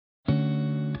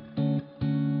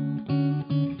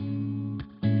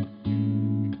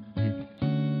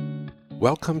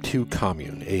Welcome to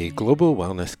Commune, a global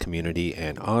wellness community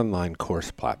and online course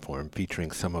platform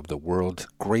featuring some of the world's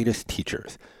greatest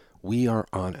teachers. We are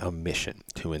on a mission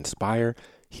to inspire,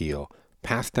 heal,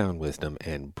 pass down wisdom,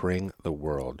 and bring the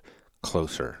world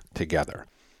closer together.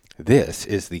 This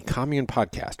is the Commune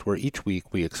Podcast, where each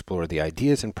week we explore the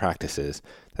ideas and practices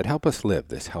that help us live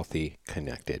this healthy,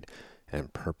 connected,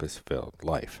 and purpose-filled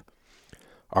life.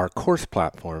 Our course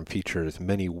platform features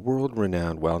many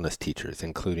world-renowned wellness teachers,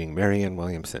 including Marianne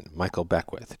Williamson, Michael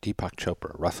Beckwith, Deepak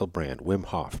Chopra, Russell Brand, Wim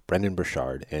Hof, Brendan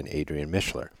Burchard, and Adrian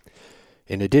Mishler.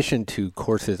 In addition to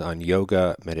courses on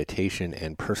yoga, meditation,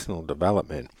 and personal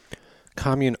development,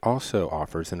 Commune also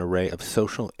offers an array of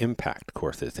social impact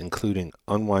courses, including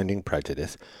Unwinding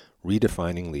Prejudice,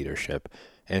 Redefining Leadership,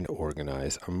 and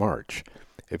Organize a March.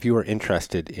 If you are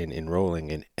interested in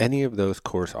enrolling in any of those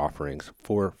course offerings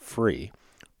for free,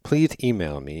 please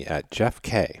email me at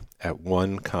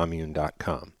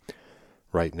jeffk@onecommune.com.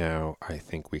 Right now, I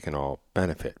think we can all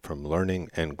benefit from learning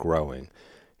and growing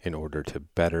in order to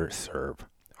better serve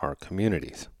our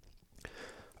communities.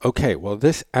 Okay, well,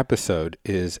 this episode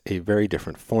is a very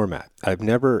different format. I've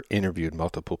never interviewed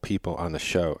multiple people on the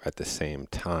show at the same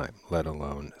time, let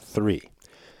alone three.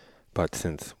 But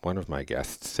since one of my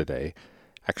guests today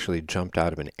actually jumped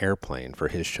out of an airplane for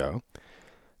his show,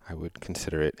 I would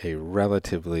consider it a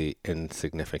relatively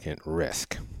insignificant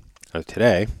risk. So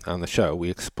today, on the show, we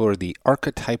explore the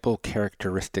archetypal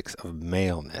characteristics of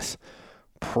maleness,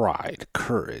 pride,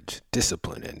 courage,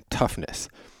 discipline, and toughness,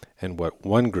 and what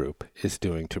one group is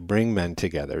doing to bring men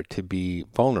together to be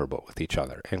vulnerable with each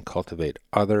other and cultivate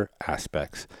other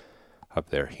aspects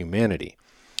of their humanity.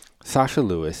 Sasha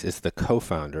Lewis is the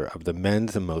co-founder of the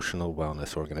men's emotional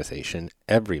wellness organization,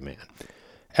 Everyman.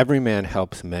 Everyman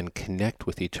helps men connect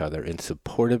with each other in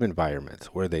supportive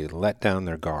environments where they let down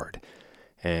their guard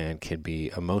and can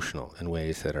be emotional in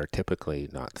ways that are typically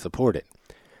not supported.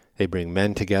 They bring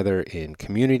men together in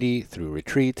community through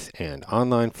retreats and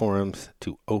online forums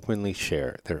to openly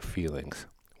share their feelings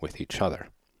with each other.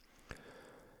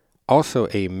 Also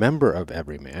a member of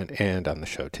Everyman and on the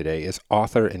show today is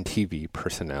author and TV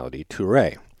personality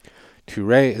Touré.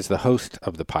 Touré is the host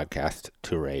of the podcast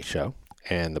Touré Show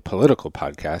and the political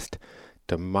podcast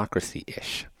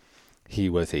Democracy-ish. He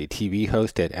was a TV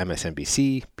host at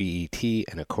MSNBC, BET,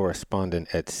 and a correspondent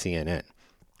at CNN.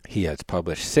 He has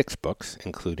published 6 books,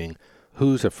 including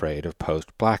Who's Afraid of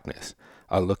Post-Blackness?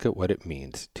 A Look at What It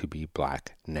Means to Be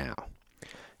Black Now.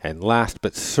 And last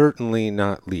but certainly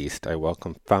not least, I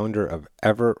welcome founder of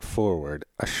Ever Forward,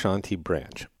 Ashanti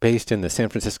Branch. Based in the San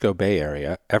Francisco Bay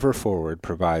Area, Ever Forward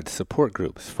provides support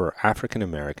groups for African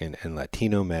American and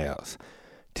Latino males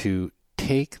to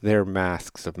take their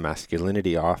masks of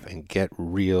masculinity off and get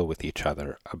real with each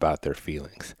other about their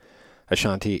feelings.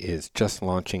 Ashanti is just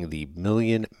launching the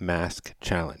Million Mask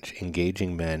Challenge,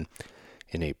 engaging men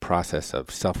in a process of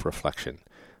self-reflection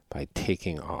by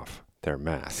taking off their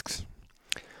masks.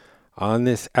 On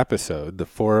this episode, the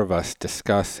four of us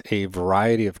discuss a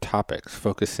variety of topics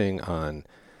focusing on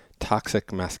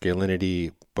toxic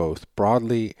masculinity both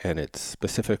broadly and its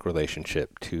specific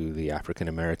relationship to the African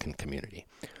American community.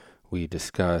 We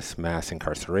discuss mass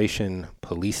incarceration,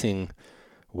 policing,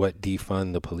 what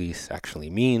defund the police actually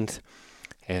means,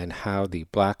 and how the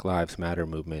Black Lives Matter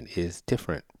movement is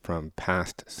different from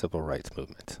past civil rights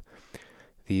movements.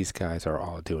 These guys are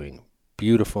all doing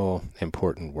beautiful,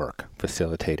 important work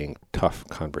facilitating tough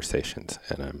conversations,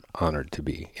 and I'm honored to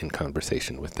be in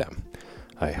conversation with them.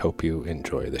 I hope you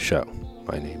enjoy the show.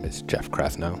 My name is Jeff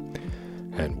Krasnow,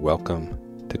 and welcome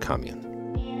to Commune.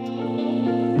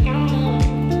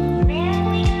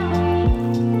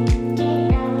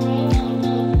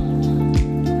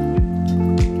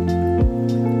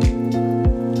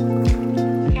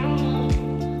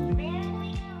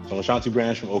 Ashanti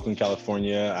Branch from Oakland,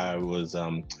 California. I was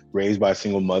raised by a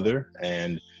single mother,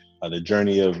 and the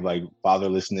journey of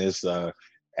fatherlessness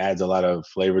adds a lot of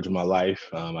flavor to my life.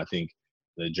 I think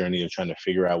the journey of trying to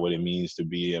figure out what it means to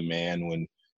be a man when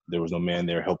there was no man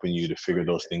there helping you to figure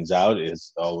those things out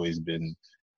has always been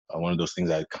one of those things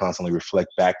I constantly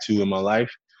reflect back to in my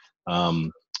life.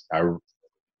 I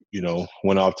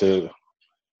went off to,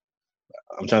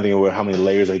 I'm trying to think of how many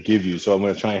layers I give you, so I'm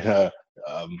going to try and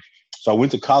so I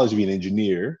went to college to be an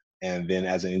engineer, and then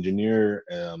as an engineer,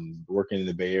 working in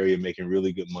the Bay Area, making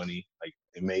really good money, like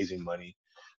amazing money.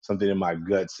 Something in my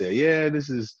gut said, yeah,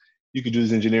 you could do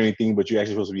this engineering thing, but you're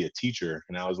actually supposed to be a teacher.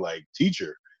 And I was like,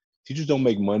 teachers don't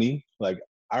make money. Like,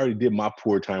 I already did my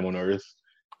poor time on earth,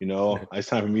 it's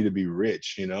time for me to be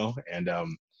rich, and the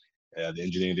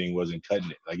engineering thing wasn't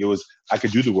cutting it. I could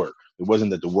do the work. It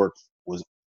wasn't that the work was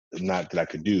not that I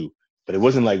could do. but it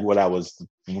wasn't like what I was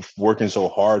working so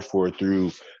hard for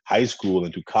through high school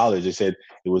and through college. They said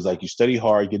it was like you study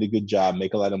hard, get a good job,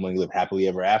 make a lot of money, live happily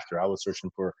ever after. I was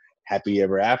searching for happy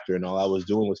ever after, and all I was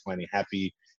doing was finding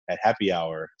happy at happy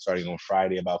hour, starting on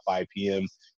Friday about 5 p.m.,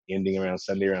 ending around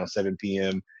Sunday around 7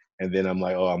 p.m. And then I'm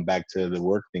like, oh, I'm back to the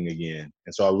work thing again.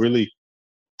 And so I really,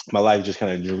 my life just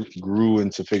kind of grew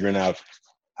into figuring out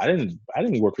I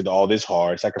didn't work with all this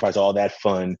hard, sacrifice all that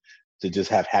fun to just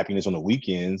have happiness on the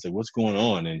weekends. Like, what's going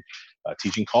on? And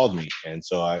teaching called me, and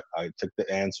so I took the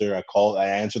answer. I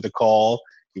answered the call,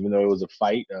 even though it was a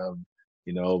fight of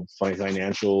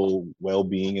financial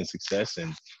well-being and success.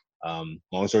 And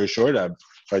long story short, I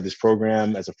started this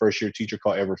program as a first-year teacher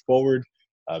called Ever Forward.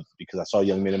 Because I saw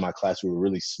young men in my class who were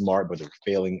really smart, but they were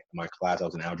failing my class. I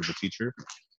was an algebra teacher.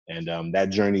 And that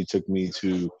journey took me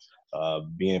to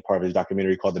being a part of a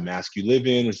documentary called The Mask You Live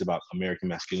In, which is about American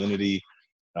masculinity.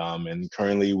 And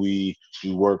currently we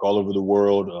work all over the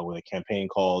world with a campaign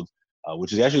called,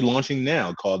 which is actually launching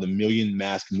now, called the Million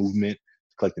Mask Movement,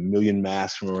 to collect 1 million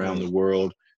masks from around the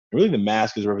world. And really the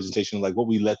mask is a representation of like what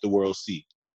we let the world see.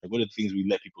 Like, what are the things we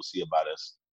let people see about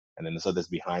us? And then the stuff that's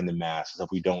behind the mask, stuff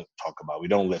we don't talk about, we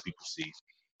don't let people see.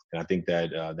 And I think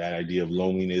that that idea of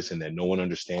loneliness and that no one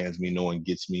understands me, no one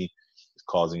gets me, is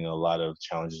causing a lot of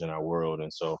challenges in our world.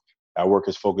 And so our work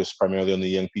is focused primarily on the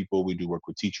young people. We do work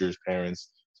with teachers, parents,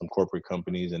 some corporate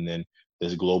companies, and then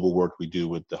there's global work we do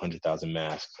with the 100,000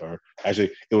 masks. Or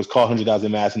actually, it was called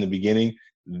 100,000 masks in the beginning.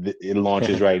 It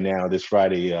launches right now this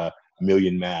Friday, 1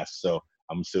 million masks. So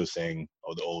I'm still saying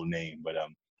the old name, but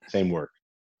same work.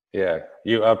 Yeah,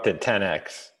 you upped it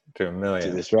 10x to 1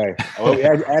 million. That's right. Well, we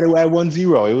add 1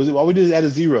 0. It was all we did is add a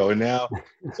 0, and now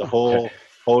it's a whole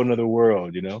another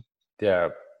world, Yeah.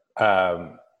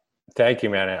 Thank you,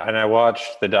 man. And I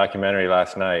watched the documentary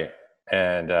last night,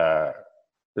 and it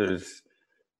was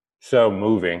so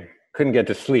moving. Couldn't get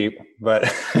to sleep,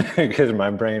 but because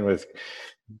my brain was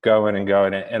going and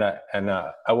going. And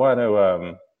I want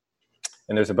to.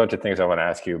 And there's a bunch of things I want to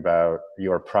ask you about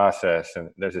your process.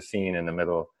 And there's a scene in the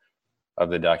middle of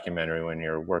the documentary when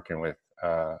you're working with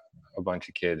a bunch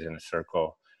of kids in a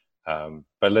circle.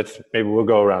 But maybe we'll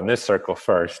go around this circle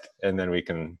first, and then we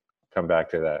can come back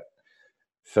to that.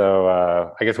 So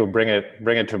I guess we'll bring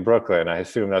it to Brooklyn. I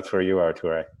assume that's where you are,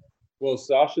 Toure. Well,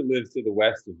 Sasha lives to the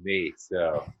west of me,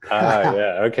 so.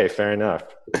 Yeah. Okay, fair enough.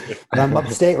 But I'm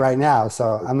upstate right now,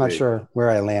 so I'm not sure where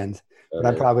I land, but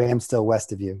I probably am still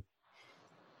west of you.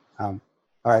 All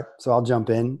right, so I'll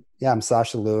jump in. Yeah, I'm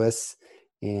Sasha Lewis,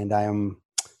 and I am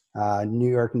a New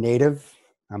York native.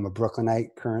 I'm a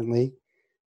Brooklynite currently.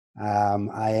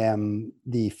 I am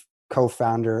the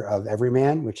co-founder of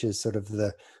Everyman, which is sort of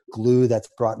the glue that's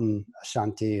brought in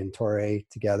Ashanti and Toure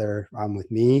together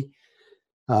with me.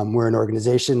 We're an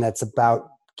organization that's about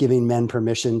giving men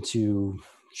permission to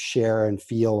share and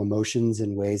feel emotions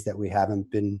in ways that we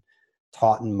haven't been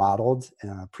taught and modeled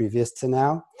previous to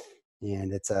now.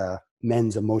 And it's a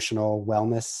men's emotional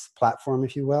wellness platform,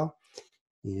 if you will.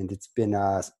 And it's been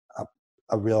a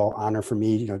real honor for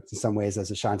me, in some ways,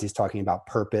 as Ashanti's talking about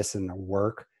purpose and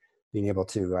work, being able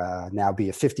to now be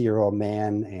a 50-year-old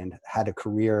man and had a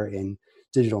career in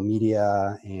digital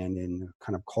media and in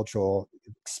kind of cultural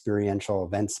experiential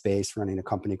event space, running a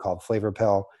company called Flavor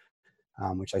Pill,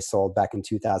 which I sold back in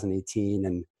 2018,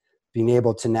 and being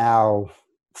able to now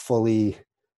fully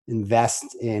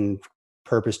invest in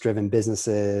purpose-driven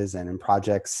businesses and in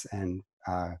projects and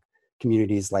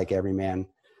communities like Everyman.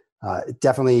 It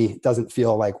definitely doesn't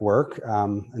feel like work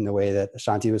in the way that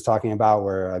Ashanti was talking about,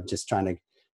 where I'm just trying to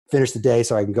finish the day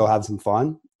so I can go have some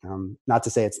fun. Not to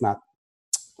say it's not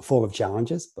full of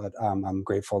challenges, but I'm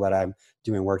grateful that I'm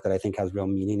doing work that I think has real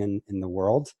meaning in the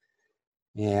world.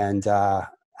 And I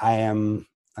am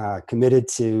committed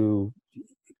to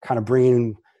kind of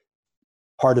bringing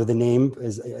part of the name,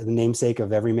 is the namesake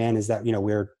of Everyman, is that,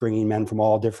 we're bringing men from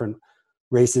all different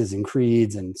races and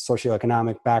creeds and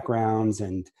socioeconomic backgrounds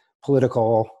and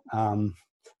political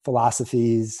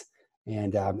philosophies.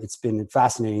 And it's been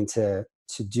fascinating to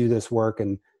do this work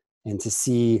and to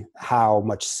see how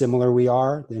much similar we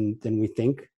are than we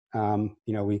think.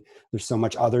 There's so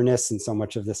much otherness and so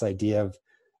much of this idea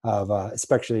of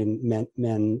especially men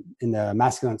in the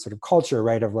masculine sort of culture,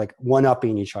 right? Of like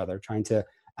one-upping each other, trying to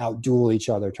outduel each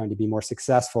other, trying to be more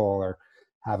successful or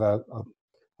have a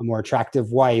more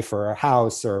attractive wife or a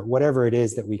house or whatever it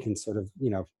is that we can sort of,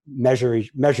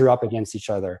 measure up against each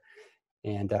other.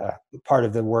 And part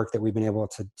of the work that we've been able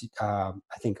to, I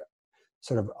think,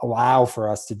 sort of allow for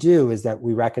us to do is that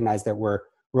we recognize that we're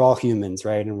all humans,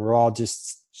 right? And we're all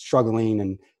just struggling.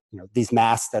 And, these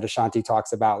masks that Ashanti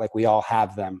talks about, like we all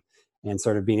have them. and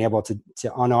sort of being able to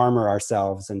unarmor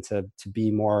ourselves and to be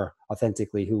more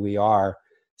authentically who we are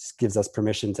gives us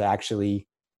permission to actually,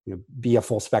 be a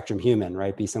full spectrum human,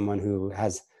 right? Be someone who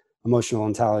has emotional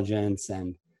intelligence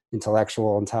and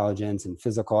intellectual intelligence and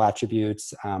physical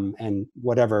attributes, and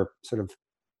whatever sort of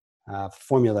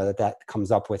formula that comes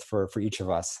up with for each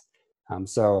of us.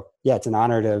 So yeah, it's an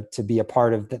honor to be a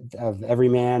part of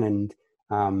Everyman,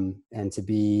 and to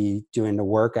be doing the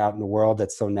work out in the world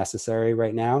that's so necessary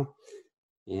right now.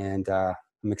 And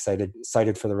I'm excited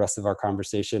for the rest of our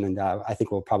conversation. And I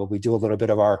think we'll probably do a little bit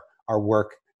of our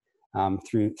work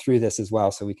through this as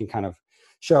well, so we can kind of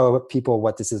show people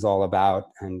what this is all about,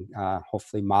 and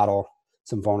hopefully model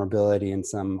some vulnerability and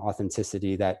some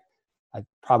authenticity that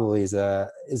probably is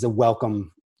a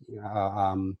welcome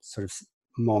sort of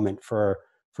moment for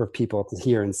people to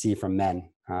hear and see from men.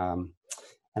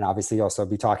 And obviously also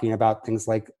be talking about things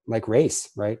like race,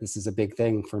 right? This is a big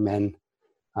thing for men.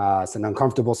 It's an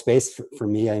uncomfortable space for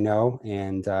me, I know,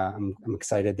 and I'm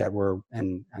excited that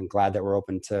I'm glad that we're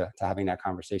open to having that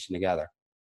conversation together.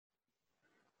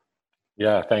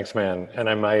 Yeah, thanks, man. And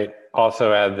I might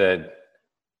also add that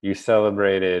you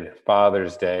celebrated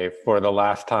Father's Day for the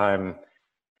last time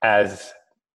as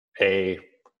a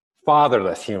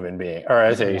fatherless human being, or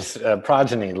as a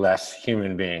progeny-less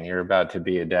human being. You're about to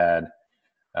be a dad,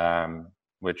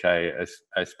 which I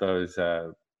suppose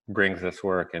brings this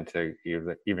work into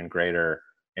even greater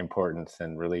importance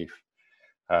and relief.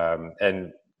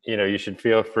 And you should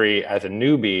feel free as a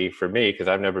newbie, for me, because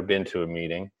I've never been to a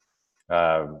meeting.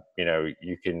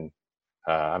 You can.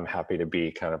 I'm happy to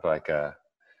be kind of like a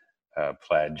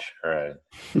pledge or a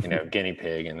guinea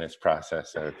pig in this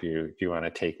process. So if you want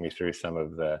to take me through some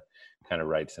of the kind of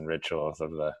rites and rituals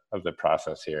of the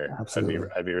process here, absolutely,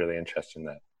 I'd be really interested in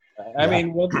that. I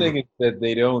mean, one thing is that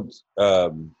they don't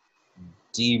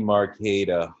demarcate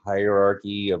a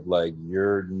hierarchy of like,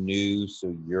 you're new,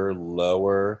 so you're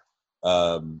lower.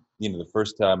 The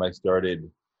first time I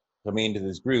started coming into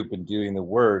this group and doing the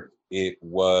work, it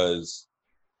was,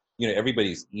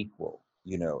 everybody's equal,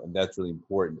 and that's really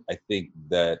important. I think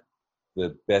that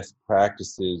the best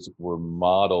practices were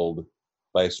modeled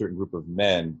by a certain group of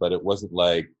men, but it wasn't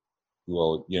like,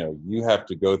 well, you have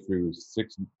to go through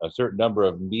a certain number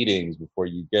of meetings before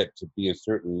you get to be a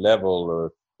certain level,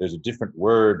 or there's a different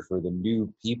word for the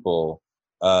new people.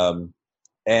 And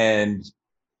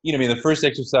the first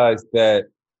exercise that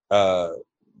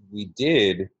we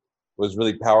did was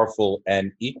really powerful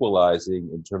and equalizing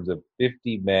in terms of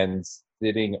 50 men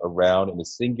sitting around in a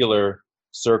singular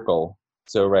circle.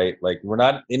 So, right, like, we're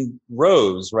not in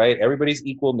rows, right? Everybody's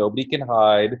equal, nobody can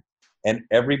hide. And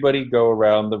everybody go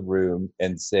around the room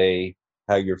and say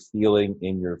how you're feeling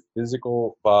in your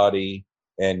physical body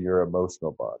and your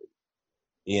emotional body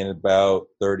in about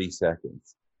 30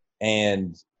 seconds.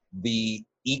 And the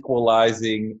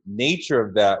equalizing nature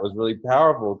of that was really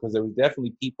powerful, because there was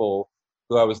definitely people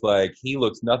who I was like, he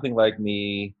looks nothing like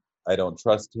me. I don't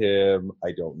trust him.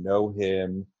 I don't know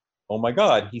him. Oh my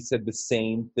God, he said the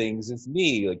same things as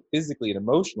me, like physically and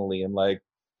emotionally. And like,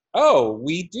 oh,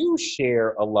 we do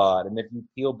share a lot. And if you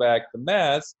peel back the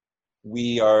mask,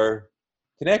 we are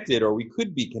connected, or we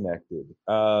could be connected.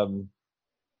 So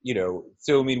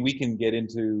I mean, we can get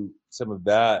into some of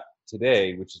that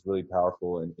today, which is really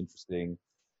powerful and interesting.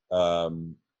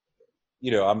 I'm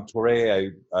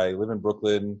Torre. I live in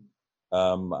Brooklyn.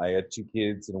 I had 2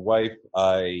 kids and a wife.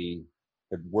 I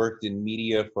have worked in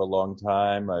media for a long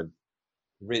time. I've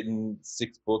written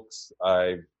 6 books.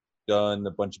 I've done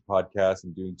a bunch of podcasts.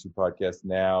 I'm doing 2 podcasts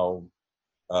now.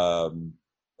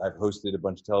 I've hosted a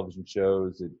bunch of television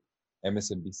shows at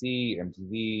MSNBC,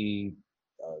 MTV,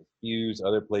 Fuse,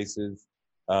 other places.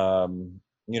 I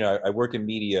work in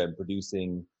media and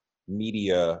producing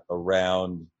media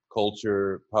around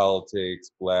culture,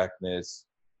 politics, Blackness,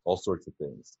 all sorts of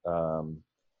things.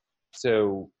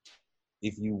 So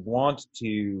if you want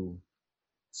to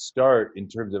start in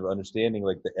terms of understanding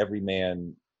like the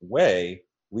everyman way,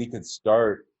 we could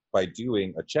start by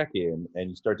doing a check-in, and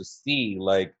you start to see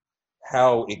like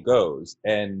how it goes.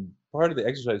 And part of the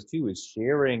exercise too is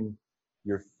sharing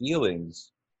your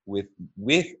feelings with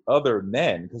other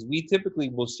men, because we typically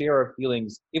will share our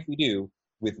feelings, if we do,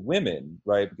 with women,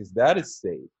 right? Because that is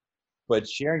safe. But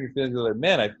sharing your feelings with other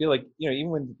men, I feel like, even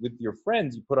with your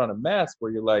friends, you put on a mask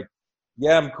where you're like,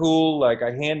 yeah, I'm cool, like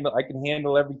I can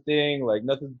handle everything, like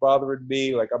nothing's bothering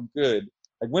me, like I'm good.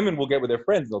 Like, women will get with their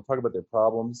friends and they'll talk about their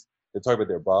problems, they'll talk about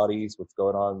their bodies, what's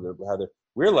going on,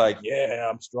 we're like, yeah,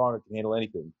 I'm strong, I can handle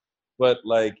anything. But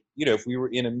like, if we were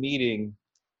in a meeting,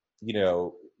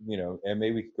 and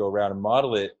maybe we could go around and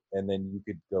model it, and then you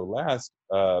could go last.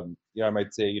 I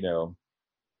might say,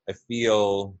 I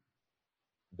feel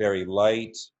very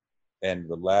light and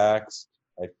relaxed.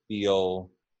 I feel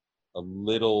a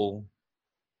little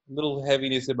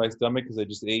heaviness in my stomach because I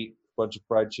just ate a bunch of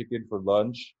fried chicken for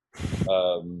lunch.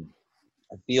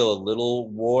 I feel a little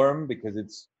warm because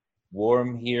it's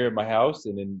warm here in my house,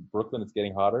 and in Brooklyn it's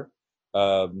getting hotter.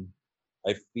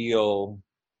 I feel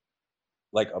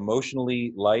like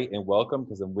emotionally light and welcome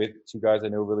because I'm with two guys I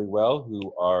know really well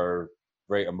who are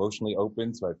very emotionally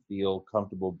open. So I feel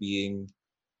comfortable being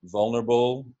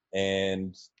vulnerable,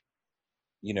 and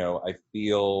I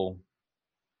feel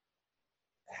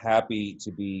happy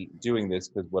to be doing this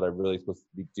because what I'm really supposed to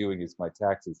be doing is my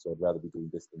taxes. So I'd rather be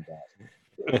doing this than that.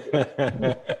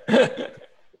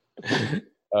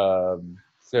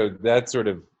 So that's sort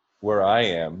of where I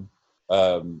am.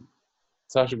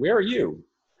 Sasha, where are you?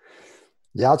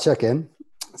 Yeah, I'll check in.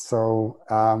 So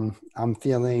I'm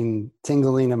feeling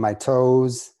tingling in my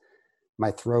toes.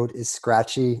 My throat is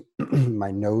scratchy.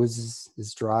 My nose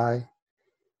is dry.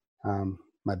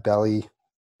 My belly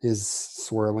is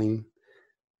swirling.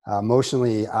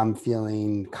 Emotionally, I'm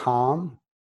feeling calm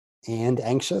and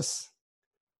anxious.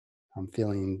 I'm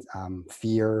feeling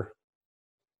fear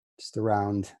just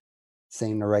around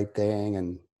saying the right thing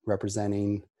and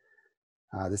representing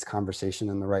this conversation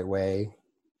in the right way,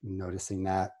 noticing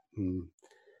that. And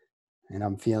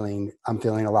I'm feeling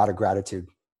a lot of gratitude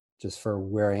just for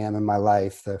where I am in my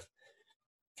life, the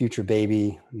future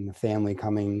baby and the family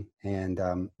coming, and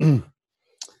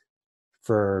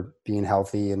for being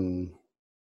healthy and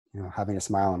having a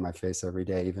smile on my face every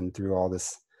day, even through all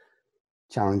this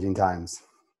challenging times.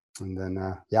 And then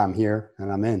I'm here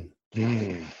and I'm in.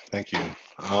 Thank you.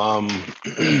 I'm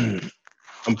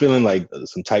feeling like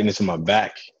some tightness in my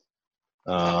back.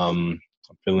 I'm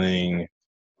feeling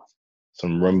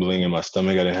some rumbling in my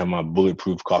stomach. I didn't have my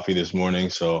bulletproof coffee this morning,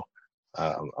 so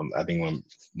I think when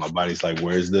my body's like,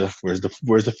 "Where's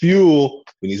the fuel?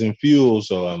 We need some fuel."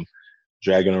 So I'm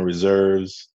dragging on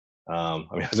reserves. I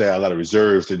mean, I say a lot of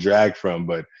reserves to drag from,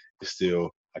 but it's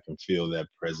still I can feel that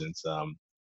presence.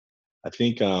 I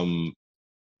think I'm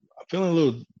feeling a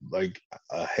little like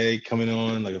a headache coming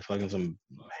on, like I feel like some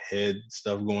head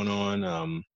stuff going on. I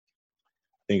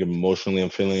think emotionally I'm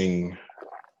feeling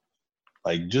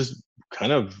like just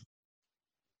kind of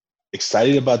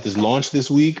excited about this launch this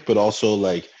week, but also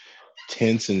like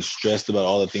tense and stressed about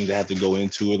all the things that have to go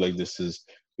into it. Like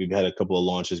we've had a couple of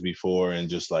launches before, and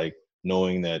just like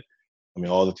knowing that, I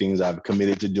mean, all the things I've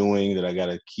committed to doing, that I got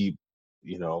to keep,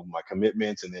 my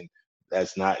commitments, and then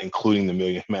that's not including the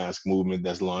Million Mask movement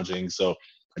that's launching. So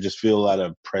I just feel a lot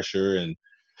of pressure and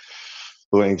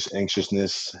a little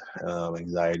anxiousness,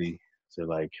 anxiety. So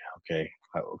like, okay,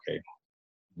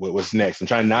 what's next? I'm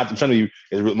trying to be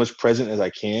as much present as I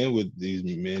can with these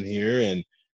men here, and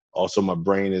also my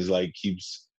brain is like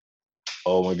keeps,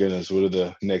 oh my goodness, what are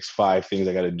the next 5 things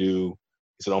I got to do?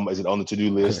 Is it on the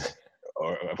to-do list,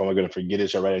 or if am I going to forget it?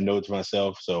 Should I write a note to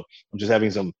myself? So I'm just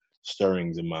having some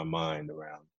stirrings in my mind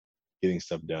around getting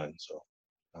stuff done. So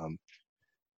I'm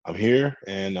here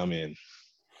and I'm in.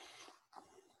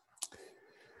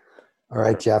 All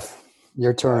right, Jeff,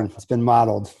 your turn. It's been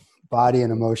modeled. Body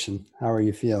and emotion. How are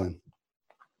you feeling?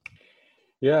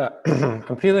 Yeah,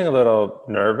 I'm feeling a little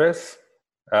nervous.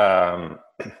 And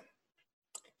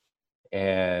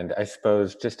I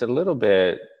suppose just a little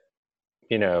bit,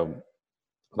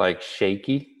 like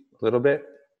shaky a little bit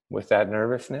with that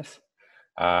nervousness.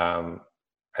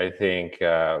 I think,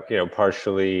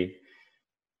 partially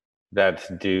that's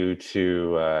due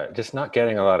to just not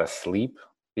getting a lot of sleep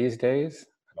these days.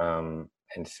 And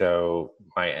so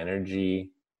my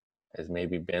energy has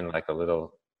maybe been like a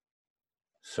little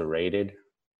serrated,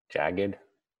 jagged,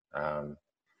 and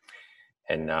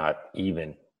not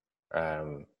even.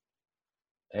 And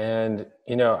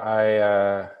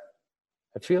I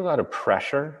feel a lot of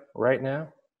pressure right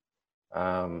now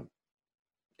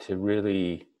to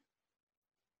really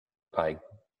like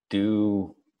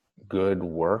do good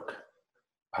work.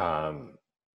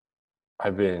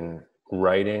 I've been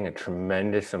writing a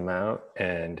tremendous amount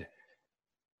and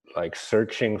like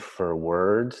searching for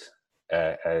words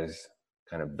as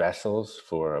kind of vessels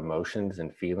for emotions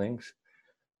and feelings,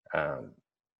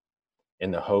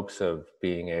 in the hopes of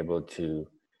being able to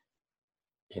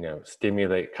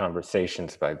stimulate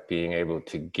conversations by being able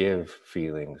to give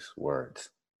feelings words.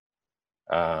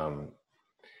 And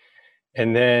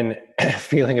then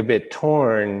feeling a bit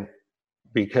torn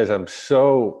because I'm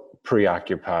so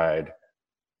preoccupied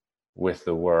with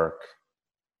the work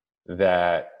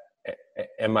that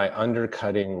am I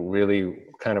undercutting really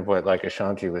kind of what like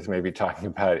Ashanti was maybe talking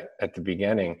about at the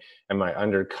beginning? Am I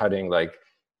undercutting like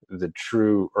the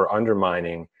true, or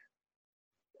undermining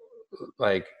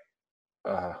like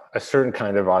a certain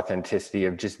kind of authenticity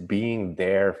of just being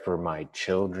there for my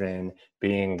children,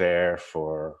 being there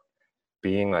for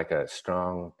being like a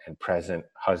strong and present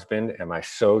husband. Am I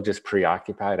so just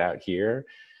preoccupied out here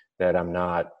that I'm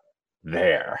not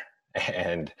there?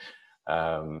 And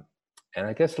um, and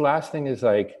I guess the last thing is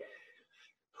like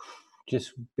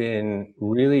just been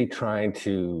really trying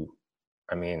to.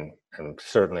 I mean, I'm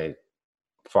certainly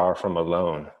far from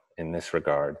alone in this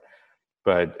regard,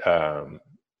 but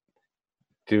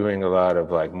doing a lot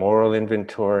of like moral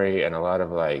inventory and a lot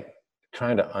of like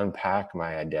trying to unpack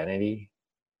my identity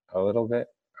a little bit.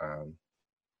 Um,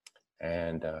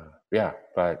 and yeah,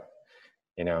 but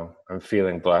I'm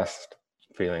feeling blessed,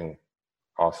 feeling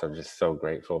also just so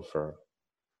grateful for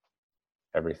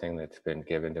everything that's been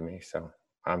given to me. So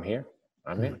I'm here.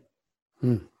 I'm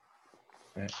in.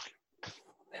 Yeah.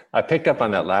 I picked up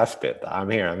on that last bit. I'm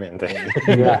here. I'm in.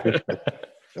 Yeah.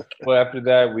 Well, after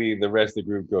that, the rest of the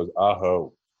group goes,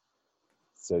 aho.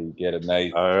 So you get a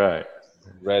nice All right.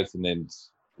 resonant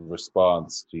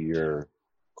response to your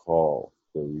call.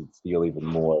 So you feel even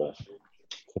more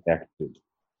connected.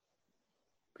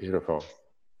 Beautiful.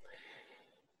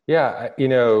 Yeah.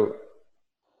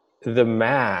 The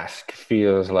mask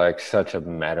feels like such a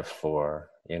metaphor,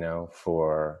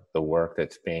 for the work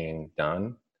that's being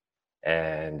done.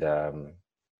 And,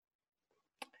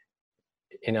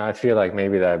 I feel like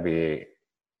maybe that'd be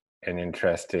an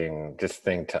interesting just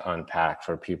thing to unpack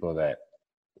for people that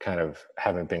kind of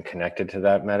haven't been connected to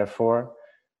that metaphor.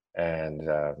 And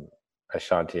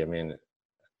Ashanti, I mean,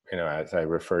 as I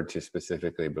referred to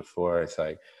specifically before, it's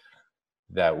like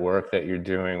that work that you're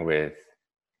doing with,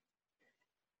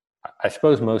 I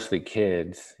suppose, mostly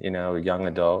kids, young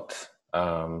adults.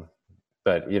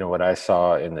 But what I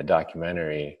saw in the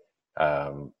documentary,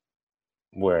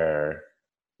 where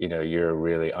you're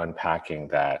really unpacking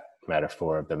that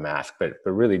metaphor of the mask, but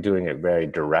really doing it very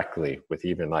directly with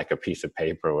even like a piece of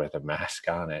paper with a mask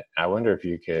on it. I wonder if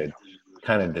you could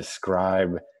kind of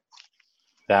describe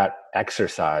that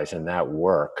exercise and that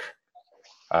work,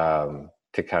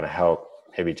 to kind of help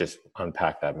maybe just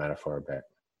unpack that metaphor a bit.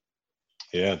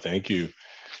 Yeah, thank you.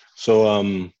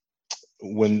 So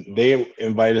when they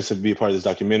invited us to be a part of this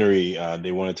documentary,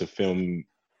 they wanted to film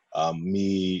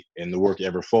me and the work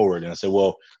Ever Forward. And I said,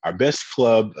 well, our best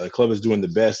club is doing the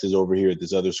best is over here at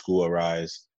this other school,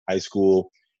 Arise High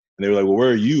School. And they were like, well,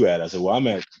 where are you at? I said, well, I'm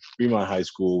at Fremont High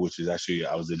School, which is actually,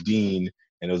 I was a dean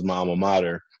and it was my alma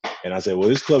mater. And I said, well,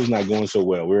 this club's not going so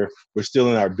well. We're still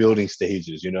in our building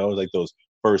stages, like those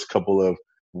first couple of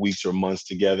weeks or months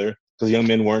together, because young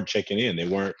men weren't checking in. They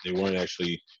weren't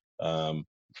actually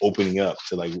opening up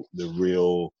to like the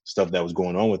real stuff that was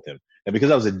going on with them. And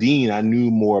because I was a dean, I knew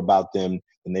more about them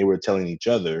than they were telling each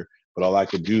other. But all I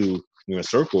could do in a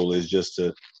circle is just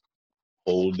to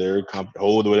hold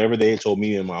whatever they had told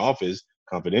me in my office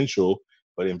confidential.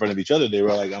 But in front of each other, they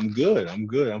were like, "I'm good. I'm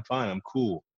fine. I'm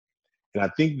cool." And I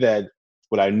think that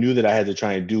what I knew that I had to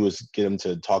try and do is get them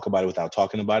to talk about it without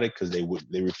talking about it, because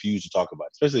they refuse to talk about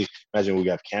it. Especially imagine we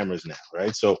got cameras now,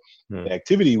 right? So the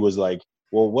activity was like,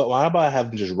 well, how about I have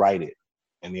them just write it?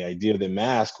 And the idea of the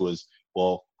mask was,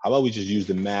 well, how about we just use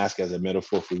the mask as a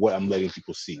metaphor for what I'm letting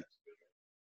people see?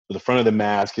 So the front of the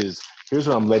mask is, here's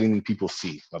what I'm letting people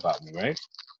see about me, right?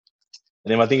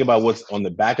 And if I think about what's on the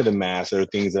back of the mask, there are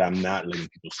things that I'm not letting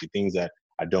people see, things that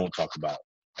I don't talk about,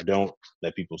 I don't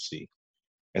let people see.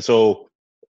 And so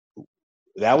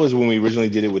that was when we originally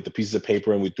did it with the pieces of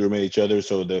paper and we threw them at each other.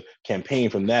 So the campaign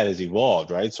from that has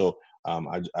evolved, right? So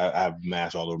I have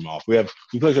masks all over my office.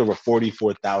 We collected over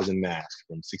 44,000 masks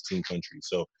from 16 countries.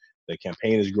 So the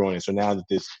campaign is growing. And so now that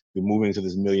we're moving into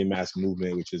this Million Mask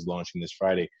movement, which is launching this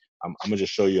Friday, I'm gonna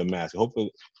just show you a mask.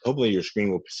 Hopefully your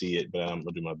screen will see it, but I'm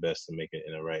gonna do my best to make it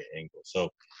in the right angle. So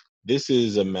this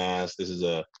is a mask. You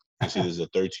see, this is a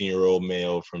 13-year-old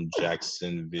male from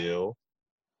Jacksonville.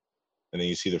 And then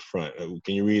you see the front.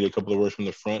 Can you read a couple of words from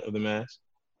the front of the mask?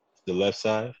 The left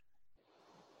side?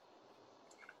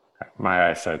 My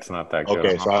eyesight's not that good.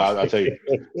 Okay, so I'll tell you.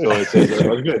 So it says,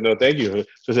 good. No, thank you.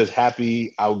 So it says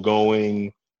happy,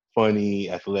 outgoing, funny,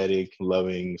 athletic,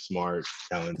 loving, smart,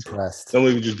 talented. Impressed.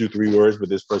 Normally we just do 3 words, but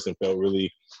this person felt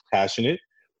really passionate.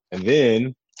 And then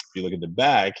if you look at the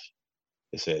back,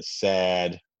 it says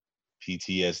sad,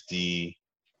 PTSD,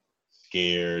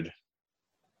 scared.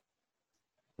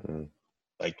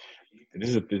 Like,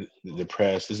 this is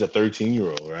depressed. This is a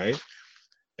 13-year-old, right?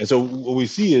 And so what we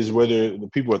see is whether the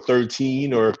people are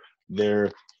 13 or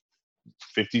they're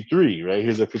 53, right?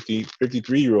 Here's a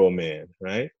 53-year-old man,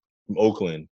 right? From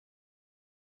Oakland,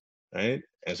 right?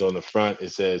 And so on the front,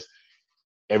 it says,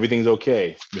 everything's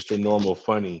okay. Mr. Normal,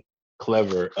 funny,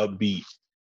 clever, upbeat,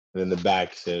 And then the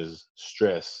back says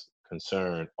stress,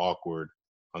 concern, awkward,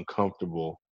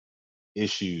 uncomfortable,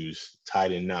 issues,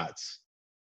 tied in knots.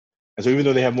 And so even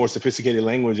though they have more sophisticated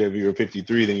language if you're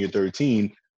 53 than you're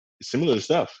 13, it's similar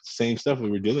stuff, same stuff we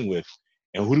were dealing with.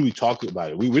 And who do we talk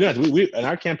about it? We in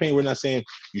our campaign, we're not saying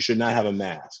you should not have a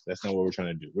mask. That's not what we're trying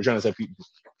to do. We're trying to say people,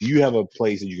 you have a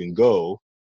place that you can go,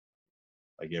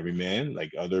 like every man,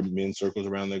 like other men's circles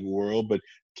around the world, but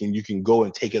you can go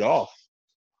and take it off.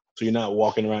 So you're not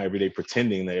walking around every day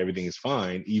pretending that everything is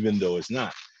fine, even though it's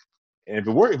not. And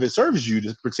if it serves you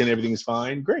to pretend everything is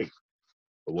fine, great.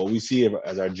 But what we see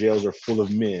as our jails are full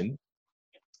of men,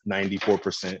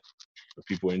 94% of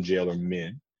people in jail are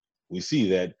men. We see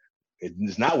that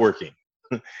it's not working.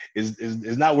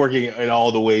 It's not working in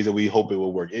all the ways that we hope it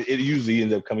will work. It usually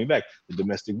ends up coming back. The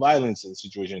domestic violence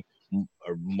situation, you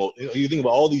think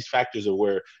about all these factors of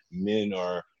where men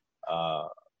are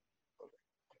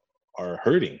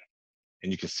hurting,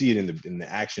 and you can see it in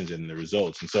the actions and the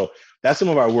results. And so that's some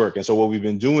of our work. And so what we've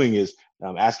been doing is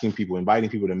asking people, inviting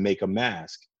people to make a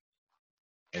mask,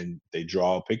 and they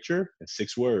draw a picture and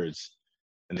 6 words,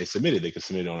 and they submit it. They can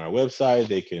submit it on our website.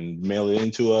 They can mail it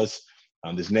into us.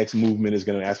 This next movement is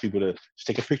going to ask people to just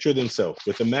take a picture of themselves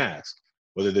with a mask,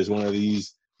 whether there's one of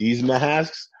these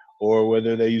masks or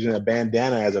whether they're using a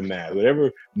bandana as a mask,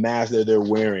 whatever mask that they're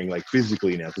wearing, like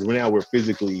physically now, because we're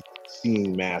physically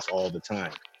seeing masks all the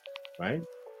time, right?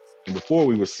 And before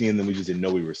we were seeing them, we just didn't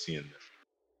know we were seeing them.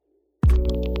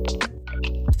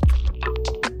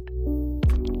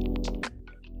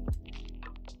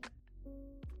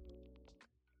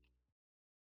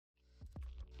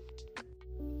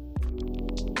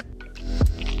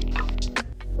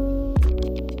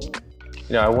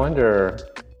 I wonder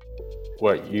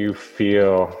what you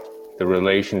feel the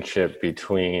relationship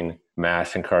between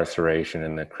mass incarceration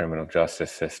in the criminal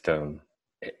justice system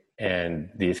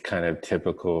and these kind of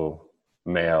typical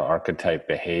male archetype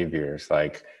behaviors.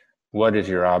 Like, what is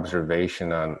your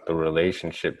observation on the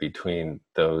relationship between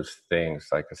those things,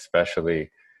 like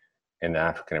especially in the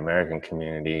African American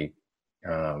community?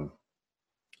 Do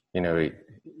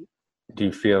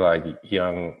you feel like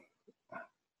young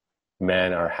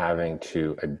men are having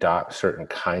to adopt certain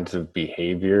kinds of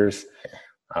behaviors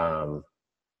to,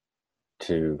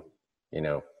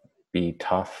 be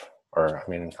tough? Or,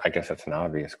 I guess that's an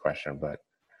obvious question, but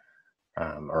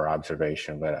or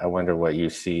observation, but I wonder what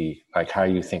you see, like how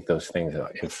you think those things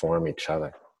inform each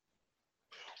other.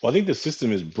 Well, I think the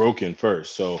system is broken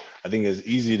first. So I think it's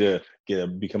easy to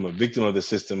become a victim of the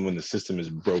system when the system is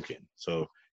broken. So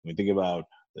when we think about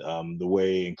the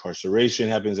way incarceration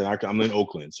happens, I'm in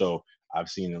Oakland, so I've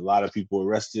seen a lot of people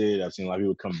arrested. I've seen a lot of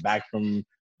people come back from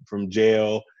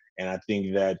jail, and I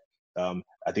think that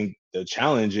I think the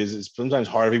challenge is it's sometimes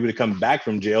harder for people to come back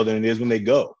from jail than it is when they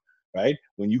go. Right?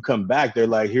 When you come back, they're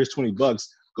like, "Here's $20,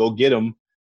 go get them.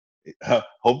 Let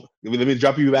me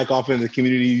drop you back off in the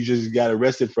community you just got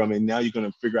arrested from, and now you're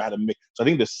going to figure out how to make." So I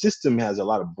think the system has a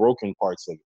lot of broken parts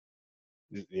of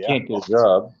it. Yeah. Can't get a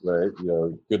job, right?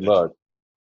 Good luck.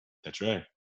 That's right.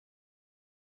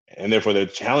 And therefore the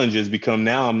challenges become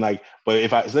now, I'm like,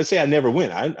 but let's say I never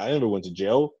went, I never went to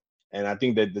jail. And I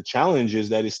think that the challenge is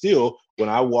that it's still, when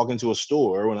I walk into a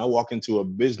store, when I walk into a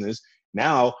business,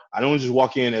 now I don't just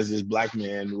walk in as this black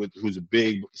man who's a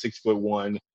big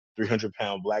 6'1",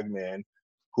 300-pound black man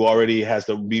who already has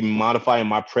to be modifying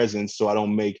my presence so I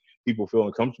don't make people feel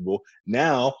uncomfortable.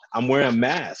 Now I'm wearing a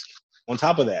mask on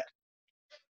top of that.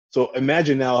 So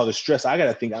imagine now how the stress I got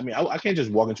to think. I can't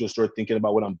just walk into a store thinking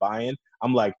about what I'm buying.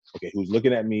 I'm like, okay, who's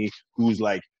looking at me? Who's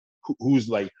like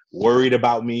worried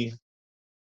about me?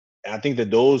 And I think that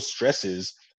those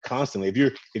stresses constantly, if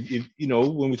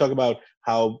when we talk about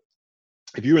how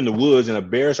if you're in the woods and a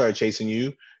bear started chasing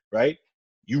you, right?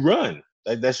 You run.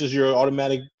 That's just your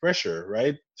automatic pressure,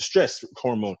 right? The stress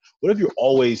hormone. What if you're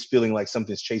always feeling like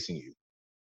something's chasing you?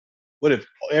 What if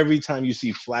every time you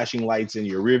see flashing lights in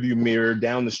your rearview mirror,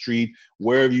 down the street,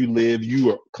 wherever you live,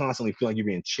 you are constantly feeling like you're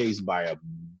being chased by a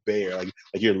bear, like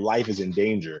your life is in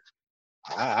danger?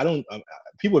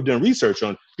 People have done research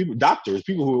on doctors,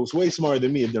 people who are way smarter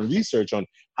than me have done research on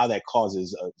how that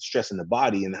causes stress in the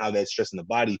body and how that stress in the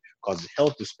body causes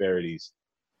health disparities.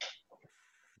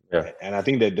 Yeah. And I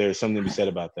think that there's something to be said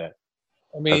about that.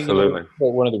 Absolutely.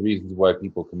 One of the reasons why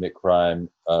people commit crime,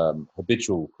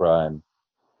 habitual crime,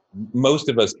 most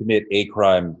of us commit a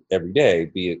crime every day,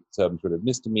 be it some sort of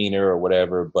misdemeanor or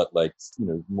whatever, but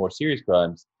more serious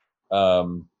crimes.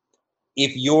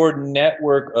 If your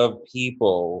network of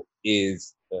people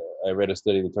is, I read a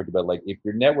study that talked about if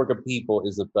your network of people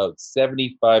is about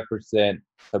 75%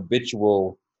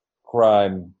 habitual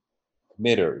crime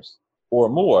committers or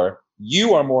more,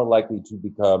 you are more likely to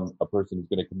become a person who's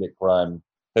going to commit crime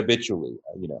habitually,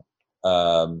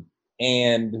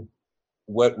 and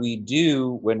what we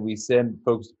do when we send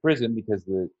folks to prison, because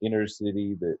the inner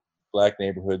city, the black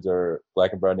and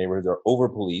brown neighborhoods are over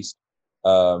policed.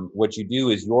 What you do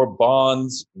is your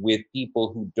bonds with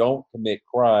people who don't commit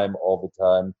crime all the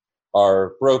time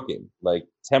are broken. Like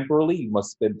temporarily, you must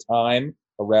spend time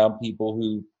around people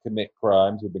who commit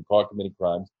crimes, who've been caught committing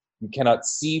crimes. You cannot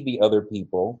see the other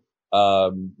people.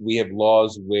 We have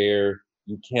laws where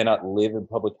you cannot live in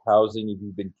public housing if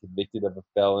you've been convicted of a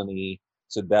felony.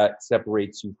 So that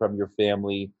separates you from your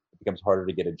family. It becomes harder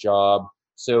to get a job.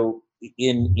 So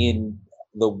in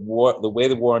the way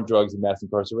the war on drugs and mass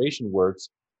incarceration works,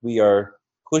 we are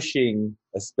pushing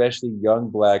especially young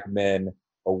black men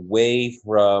away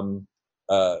from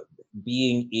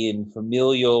being in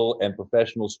familial and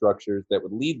professional structures that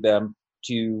would lead them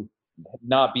to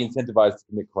not be incentivized to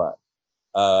commit crime.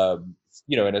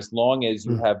 And as long as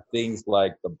you have things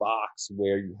like the box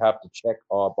where you have to check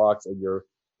a box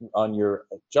on your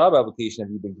job application,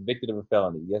 have you been convicted of a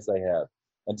felony? Yes, I have.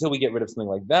 Until we get rid of something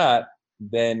like that,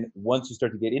 then once you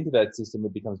start to get into that system,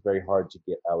 it becomes very hard to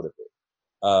get out of it.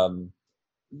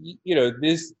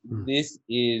 This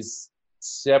is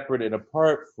separate and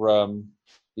apart from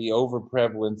the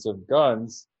overprevalence of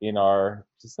guns in our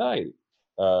society,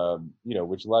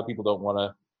 which a lot of people don't want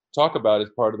to talk about as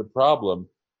part of the problem.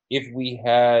 If we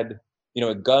had,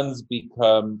 guns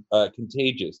become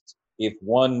contagious. If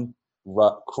one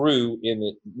crew in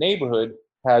the neighborhood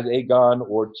has a gun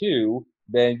or two,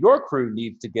 then your crew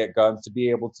needs to get guns to be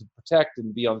able to protect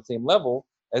and be on the same level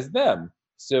as them.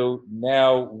 So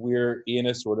now we're in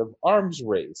a sort of arms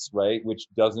race, right, which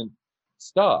doesn't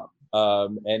stop.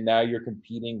 And now you're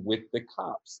competing with the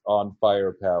cops on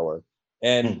firepower.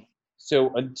 And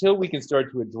so until we can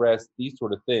start to address these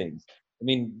sort of things, I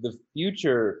mean, the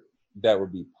future that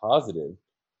would be positive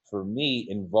for me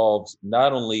involves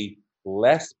not only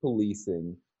less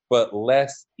policing, but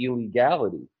less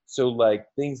illegality. So like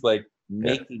things like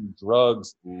making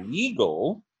drugs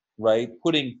legal, right?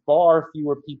 Putting far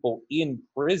fewer people in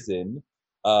prison,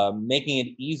 making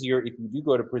it easier if you do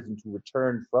go to prison to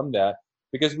return from that.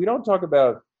 Because we don't talk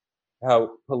about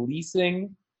how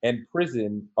policing and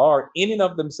prison are in and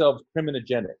of themselves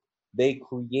criminogenic. They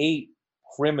create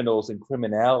criminals and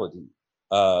criminality.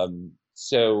 There's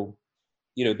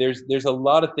a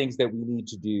lot of things that we need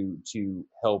to do to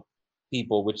help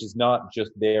people, which is not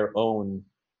just their own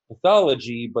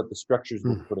pathology, but the structures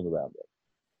we're putting around it.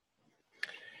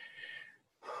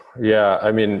 Yeah,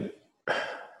 I mean,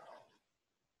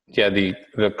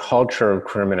 the culture of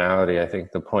criminality, I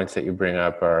think the points that you bring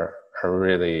up are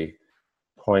really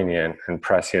poignant and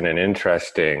prescient and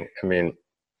interesting. I mean,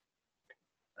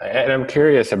 and I'm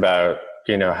curious about,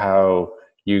 how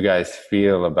you guys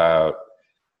feel about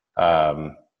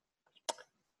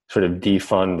sort of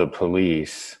defund the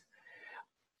police.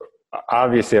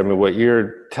 Obviously, I mean, what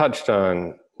you're touched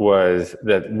on was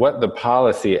that what the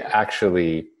policy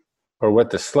actually, or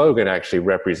what the slogan actually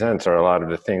represents, are a lot of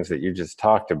the things that you just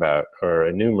talked about or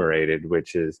enumerated,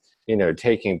 which is,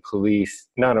 taking police,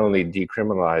 not only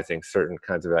decriminalizing certain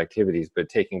kinds of activities, but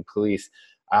taking police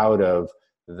out of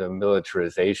the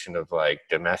militarization of like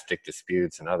domestic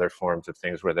disputes and other forms of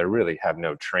things where they really have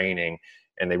no training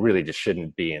and they really just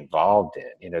shouldn't be involved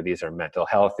in. These are mental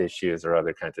health issues or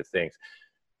other kinds of things.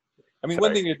 I mean,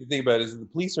 one thing you have to think about is the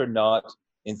police are not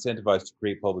incentivized to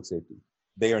create public safety.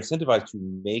 They are incentivized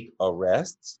to make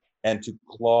arrests and to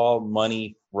claw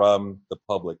money from the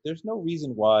public. There's no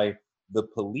reason why the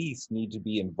police need to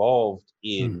be involved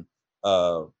in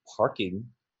parking.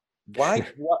 Why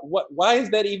is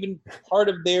that even part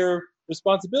of their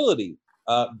responsibility?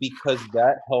 Because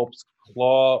that helps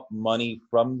claw money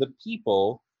from the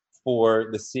people for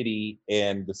the city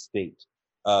and the state.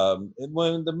 And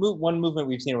one movement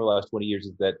we've seen over the last 20 years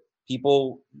is that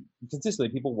people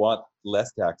want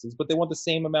less taxes, but they want the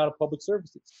same amount of public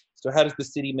services. So how does the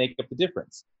city make up the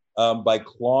difference? By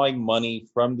clawing money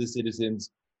from the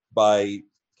citizens by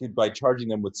charging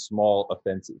them with small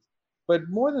offenses. But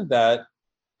more than that,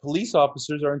 police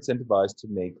officers are incentivized to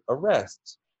make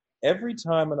arrests. Every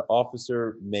time an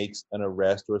officer makes an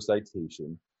arrest or a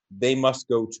citation, they must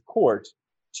go to court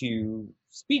to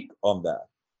speak on that.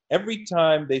 Every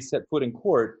time they set foot in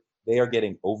court, they are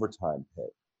getting overtime pay.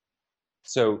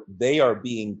 So they are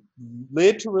being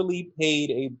literally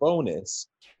paid a bonus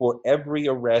for every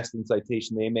arrest and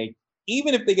citation they make,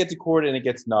 even if they get to court and it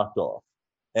gets knocked off.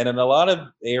 And in a lot of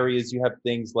areas, you have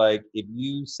things like if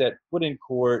you set foot in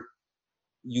court,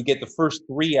 you get the first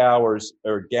 3 hours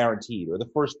are guaranteed, or the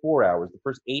first 4 hours, the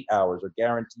first 8 hours are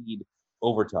guaranteed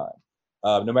overtime.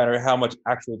 no matter how much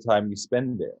actual time you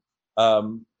spend there.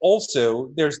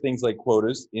 Also, there's things like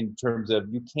quotas in terms of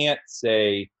you can't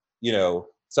say,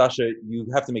 Sasha, you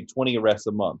have to make 20 arrests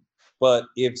a month. But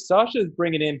if Sasha is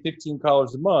bringing in 15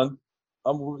 callers a month,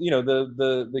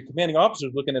 the commanding officer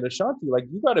is looking at Ashanti like,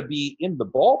 you got to be in the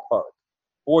ballpark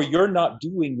or you're not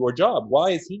doing your job.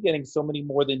 Why is he getting so many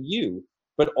more than you?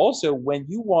 But also, when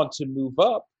you want to move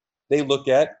up, they look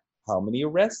at how many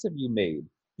arrests have you made?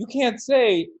 You can't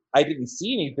say, I didn't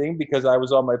see anything because I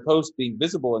was on my post being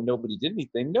visible and nobody did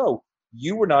anything. No,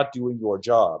 you were not doing your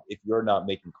job if you're not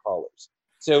making callers.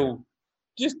 So,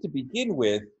 just to begin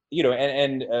with,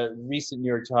 and a recent New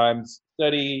York Times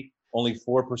study, only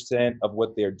 4% of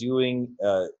what they're doing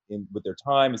with their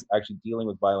time is actually dealing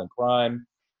with violent crime.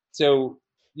 So,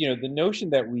 the notion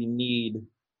that we need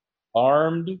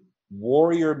armed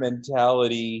warrior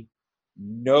mentality,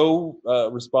 no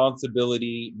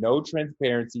responsibility, no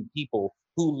transparency people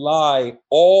who lie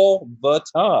all the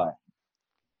time,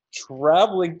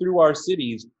 traveling through our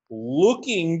cities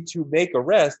looking to make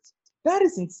arrests, that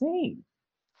is insane.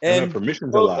 And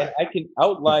permission to lie. And I can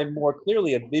outline more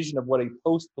clearly a vision of what a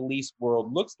post-police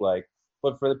world looks like.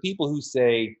 But for the people who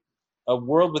say a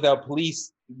world without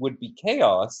police would be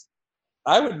chaos,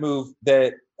 I would move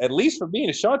that, at least for me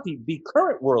and Ashanti, the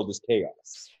current world is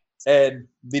chaos. And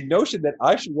the notion that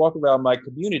I should walk around my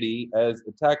community as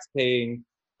a tax-paying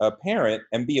parent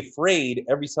and be afraid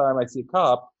every time I see a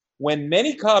cop, when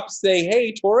many cops say,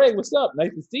 hey, Torre, what's up?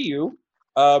 Nice to see you.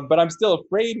 But I'm still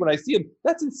afraid when I see him.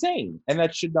 That's insane. And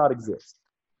that should not exist.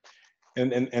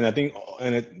 And I think,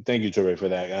 thank you, Torre, for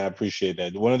that. I appreciate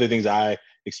that. One of the things I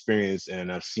experienced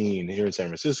and I've seen here in San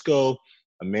Francisco,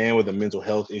 a man with a mental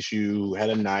health issue who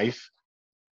had a knife.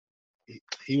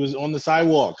 He was on the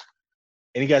sidewalk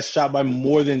and he got shot by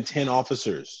more than 10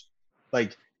 officers,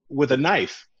 like with a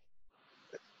knife.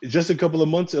 Just a couple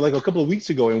of weeks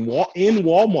ago in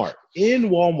Walmart,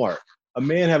 a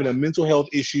man having a mental health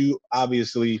issue,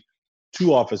 obviously,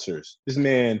 2 officers. This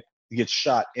man gets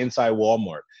shot inside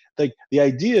Walmart. Like the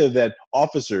idea that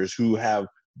officers who have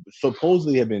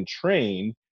supposedly have been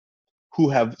trained, who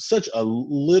have such a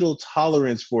little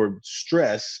tolerance for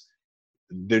stress,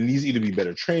 there needs to either be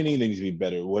better training, there needs to be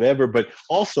better whatever. But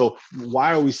also,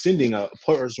 why are we sending a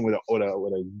person with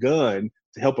a gun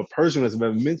to help a person with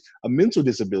a mental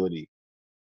disability?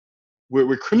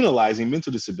 We're criminalizing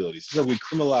mental disabilities. So we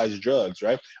criminalize drugs,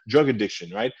 right? Drug addiction,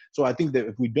 right? So I think that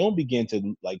if we don't begin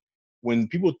to, like, when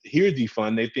people hear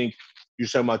defund, they think you're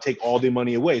talking about take all their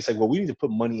money away. It's like, well, we need to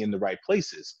put money in the right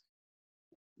places.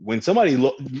 When somebody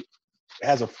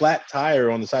has a flat tire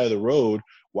on the side of the road,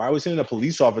 why are we sending a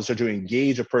police officer to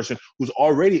engage a person who's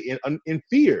already in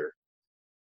fear?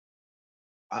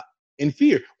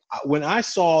 When I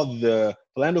saw the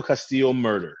Philando Castillo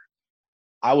murder,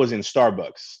 I was in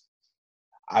Starbucks.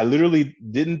 I literally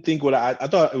didn't think I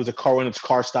thought it was a car when its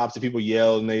car stops and people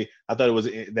yell and I thought it was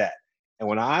that. And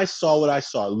when I saw what I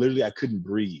saw, literally I couldn't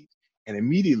breathe. And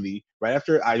immediately, right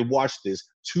after I watched this,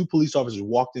 2 police officers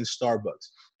walked in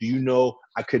Starbucks. Do you know,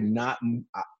 I could not,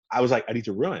 I was like, I need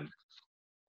to run.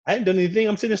 I hadn't done anything.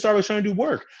 I'm sitting in Starbucks trying to do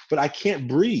work, but I can't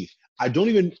breathe. I don't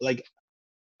even, like,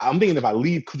 I'm thinking if I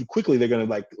leave quickly, they're going to,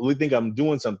 like, really think I'm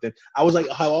doing something. I was like,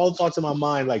 I have all the thoughts in my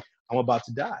mind, like, I'm about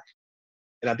to die.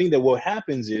 And I think that what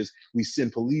happens is we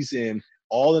send police in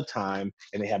all the time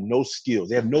and they have no skills.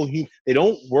 They have no they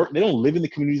don't work. They don't live in the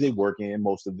communities they work in,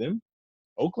 most of them.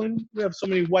 Oakland, we have so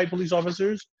many white police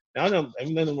officers. Now, I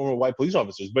mean, none more white police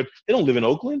officers, but they don't live in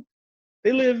Oakland.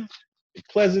 They live in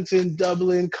Pleasanton,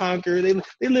 Dublin, Concord.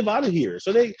 They live out of here.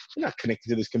 So they're not connected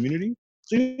to this community.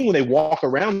 So even when they walk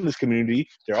around this community,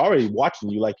 they're already watching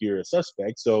you like you're a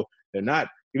suspect. So they're not,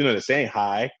 even though they're saying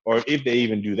hi, or if they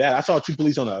even do that. I saw 2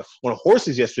 police on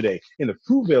horses yesterday in the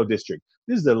Fruitvale district.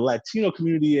 This is the Latino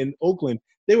community in Oakland.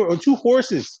 They were on 2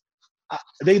 horses.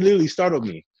 They literally startled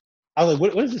me. I was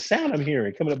like, what is the sound I'm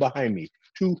hearing coming up behind me?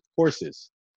 2 horses.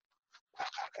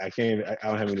 I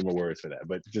don't have any more words for that.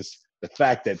 But just the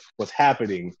fact that what's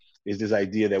happening is this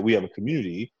idea that we have a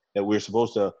community, that we're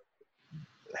supposed to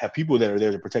have people that are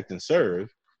there to protect and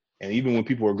serve. And even when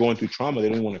people are going through trauma, they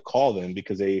don't want to call them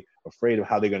because they're afraid of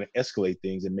how they're going to escalate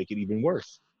things and make it even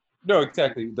worse. No,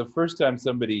 exactly. The first time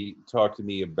somebody talked to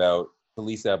me about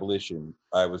police abolition,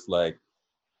 I was like,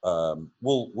 well,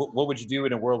 what would you do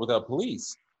in a world without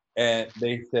police? And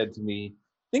they said to me,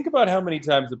 think about how many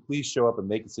times the police show up and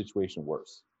make the situation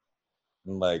worse.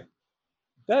 And like,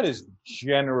 that is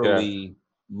generally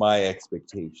my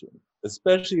expectation,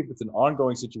 especially if it's an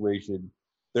ongoing situation,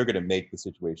 they're going to make the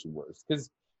situation worse. Because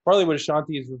partly what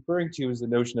Ashanti is referring to is the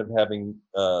notion of having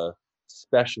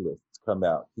specialists come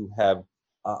out who have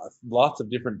lots of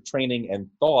different training and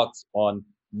thoughts on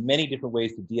many different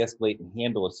ways to de-escalate and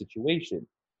handle a situation.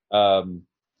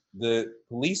 The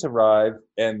police arrive,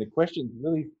 and the questions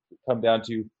really come down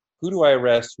to, who do I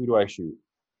arrest, who do I shoot?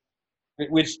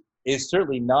 Which is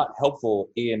certainly not helpful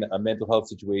in a mental health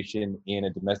situation, in a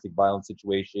domestic violence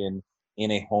situation,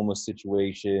 in a homeless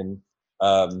situation,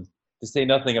 to say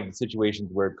nothing of the situations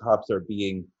where cops are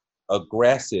being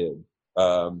aggressive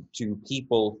to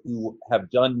people who have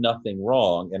done nothing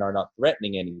wrong and are not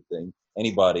threatening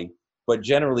anybody. But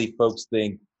generally, folks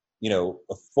think,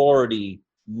 authority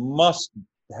must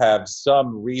have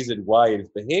some reason why it is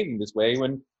behaving this way,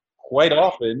 when quite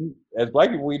often, as Black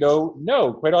people, we know,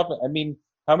 no, quite often, I mean,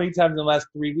 how many times in the last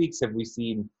 3 weeks have we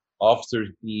seen officers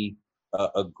be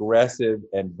aggressive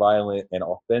and violent and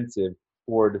offensive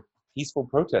toward peaceful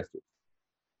protesters?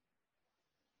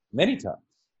 Many times.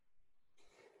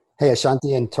 Hey,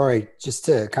 Ashanti and Tori, just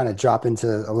to kind of drop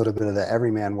into a little bit of the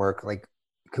everyman work, like,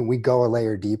 can we go a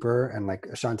layer deeper? And like,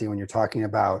 Ashanti, when you're talking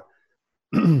about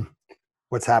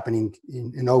what's happening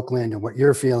in Oakland and what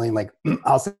you're feeling, like,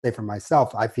 I'll say for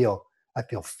myself, I feel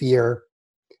fear,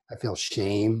 I feel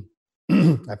shame,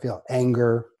 I feel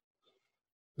anger,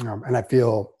 and I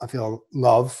feel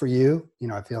love for you.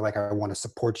 I feel like I want to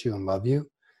support you and love you,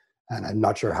 and I'm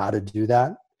not sure how to do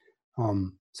that.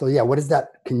 So yeah, what is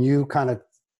that? Can you kind of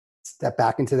step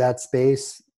back into that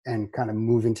space and kind of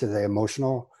move into the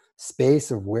emotional space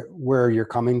of where you're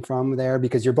coming from there?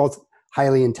 Because you're both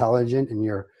highly intelligent, and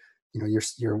you're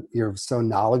so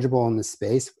knowledgeable in this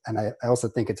space. And I also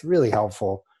think it's really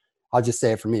helpful, I'll just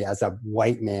say it for me as a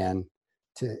white man,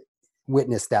 to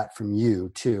witness that from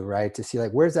you too, right? To see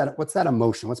like, what's that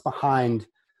emotion? What's behind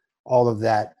all of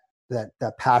that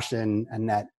passion and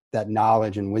that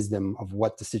knowledge and wisdom of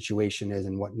what the situation is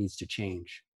and what needs to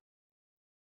change?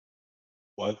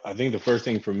 Well, I think the first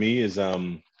thing for me is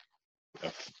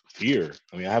fear.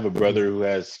 I mean, I have a brother who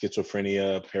has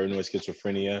schizophrenia, paranoid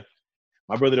schizophrenia.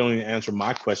 My brother don't even answer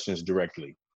my questions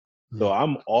directly. So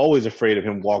I'm always afraid of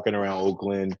him walking around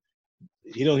Oakland.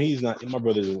 He's not, my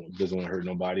brother doesn't want to hurt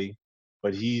nobody,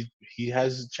 but he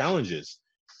has challenges.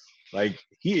 Like,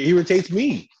 he irritates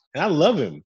me, and I love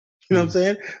him. You know what I'm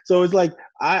saying? So it's like,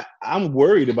 I'm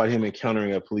worried about him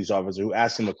encountering a police officer who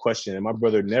asks him a question, and my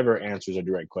brother never answers a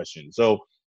direct question. So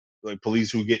like,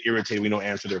 police who get irritated, we don't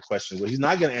answer their questions. Well, he's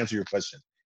not going to answer your question.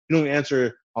 You don't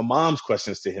answer my mom's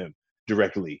questions to him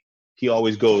directly. He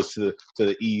always goes to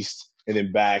the east and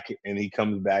then back, and he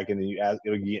comes back, and then you ask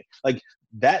it again. Like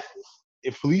that.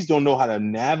 If police don't know how to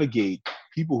navigate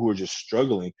people who are just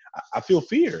struggling, I feel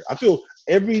fear. I feel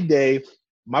every day.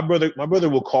 My brother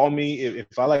will call me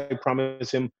if I like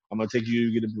promise him I'm gonna take you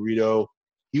to get a burrito.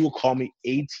 He will call me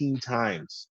 18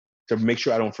 times to make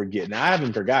sure I don't forget. Now, I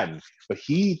haven't forgotten, but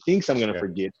he thinks I'm going to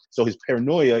forget. So his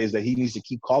paranoia is that he needs to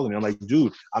keep calling me. I'm like,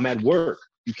 dude, I'm at work.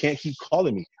 You can't keep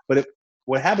calling me. But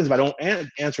what happens if I don't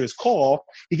answer his call,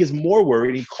 he gets more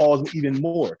worried. He calls me even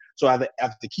more. So I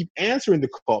have to keep answering the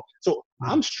call. So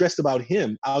I'm stressed about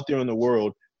him out there in the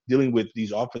world dealing with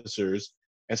these officers.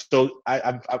 And so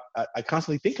I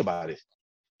constantly think about it.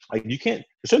 Like, you can't,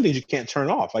 there's certain things you can't turn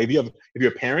off. Like, if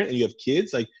you're a parent and you have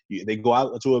kids, like they go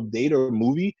out to a date or a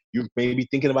movie, you may be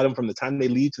thinking about them from the time they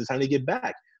leave to the time they get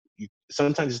back.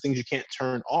 Sometimes there's things you can't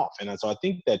turn off. And so I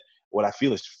think that what I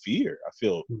feel is fear. I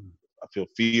feel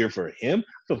fear for him.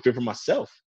 I feel fear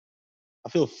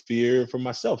for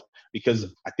myself. Because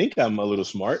I think I'm a little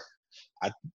smart.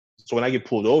 So when I get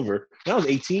pulled over, when I was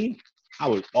 18, I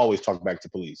would always talk back to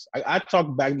police. I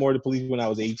talked back more to police when I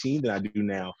was 18 than I do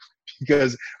now,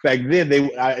 because back then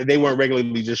they weren't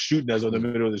regularly just shooting us in the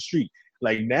middle of the street.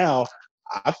 Like now,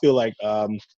 I feel like,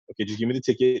 okay, just give me the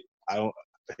ticket. Whatever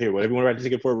you want to write the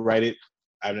ticket for, write it.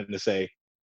 I have nothing to say,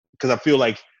 because I feel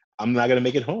like I'm not gonna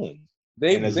make it home.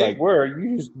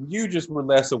 You just were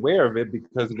less aware of it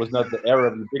because it was not the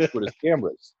era of ubiquitous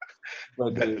cameras.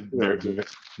 But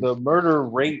the murder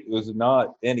rate was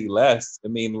not any less. I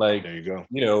mean, like, there you go.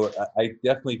 I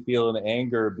definitely feel an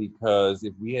anger because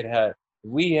if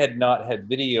we had not had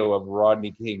video of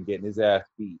Rodney King getting his ass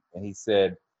beat, and he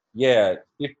said, yeah,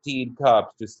 15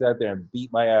 cops just sat there and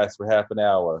beat my ass for half an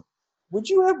hour, would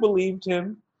you have believed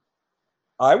him?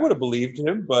 I would have believed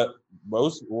him, but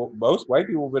most white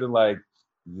people would have been like,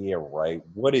 yeah, right.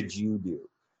 What did you do?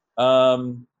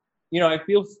 I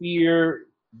feel fear,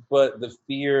 but the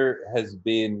fear has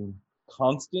been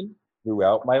constant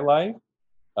throughout my life.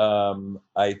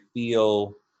 I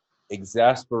feel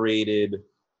exasperated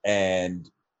and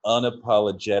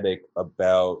unapologetic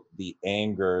about the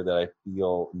anger that I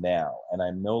feel now. And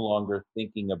I'm no longer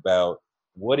thinking about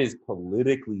what is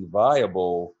politically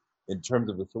viable in terms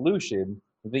of a solution.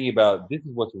 I'm thinking about, this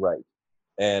is what's right.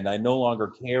 And I no longer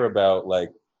care about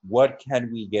like, what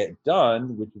can we get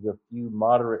done, which is a few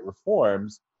moderate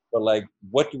reforms, but like,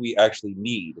 what do we actually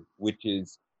need, which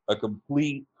is a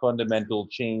complete fundamental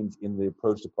change in the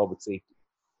approach to public safety.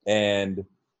 And,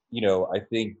 I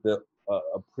think that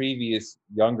a previous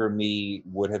younger me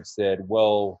would have said,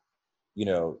 well,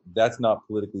 that's not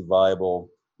politically viable.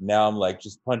 Now I'm like,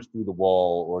 just punch through the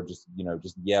wall, or just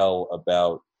yell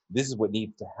about this is what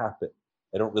needs to happen.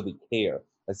 I don't really care.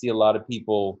 I see a lot of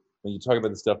people, when you talk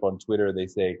about the stuff on Twitter, they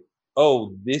say,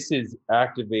 oh, this is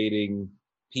activating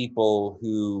people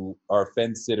who are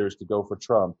fence sitters to go for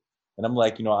Trump. And I'm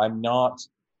like, I'm not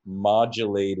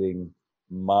modulating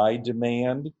my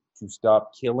demand to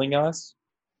stop killing us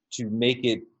to make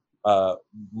it uh,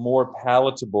 more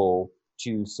palatable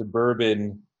to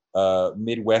suburban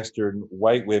Midwestern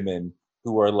white women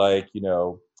who are like,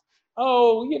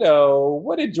 oh,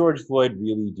 what did George Floyd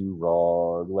really do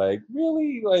wrong? Like,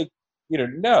 really, like,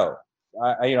 no,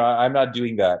 I'm not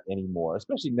doing that anymore.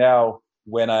 Especially now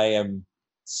when I am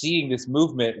seeing this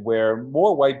movement where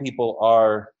more white people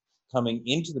are coming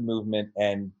into the movement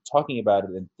and talking about it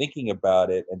and thinking about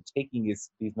it and taking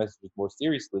these messages more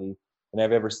seriously than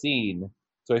I've ever seen.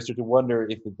 So I start to wonder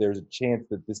if there's a chance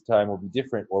that this time will be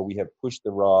different, or we have pushed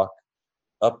the rock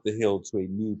up the hill to a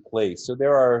new place. So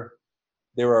there are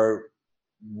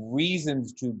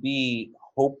reasons to be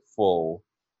hopeful,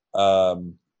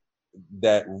 um,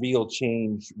 that real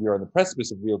change, we are on the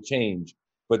precipice of real change,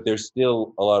 but there's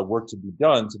still a lot of work to be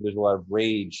done. So there's a lot of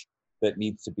rage that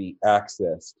needs to be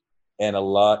accessed, and a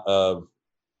lot of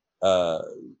uh,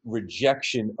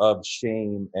 rejection of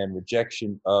shame and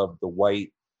rejection of the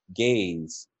white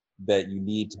gaze that you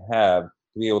need to have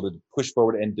to be able to push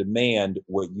forward and demand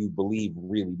what you believe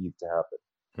really needs to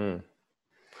happen.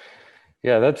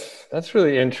 Yeah, that's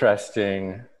really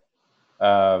interesting,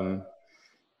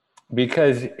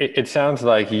 because it sounds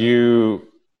like you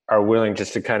are willing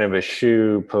just to kind of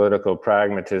eschew political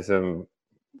pragmatism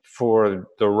for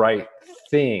the right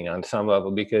thing on some level.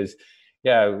 Because,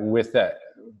 yeah, with that,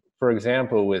 for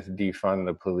example, with defund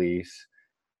the police,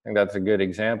 I think that's a good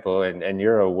example. And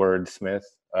you're a wordsmith,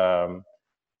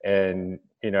 and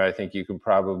I think you can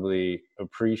probably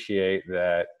appreciate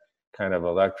that kind of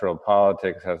electoral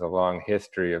politics has a long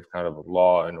history of kind of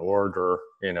law and order,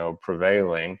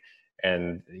 prevailing.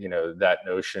 And, that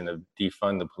notion of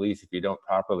defund the police, if you don't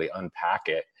properly unpack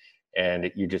it,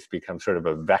 and you just become sort of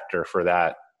a vector for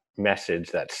that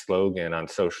message, that slogan on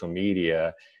social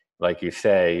media, like you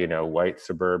say, white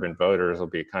suburban voters will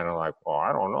be kind of like, well,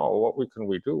 I don't know, what can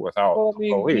we do without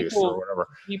police or whatever.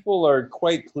 People are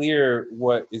quite clear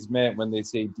what is meant when they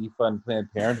say defund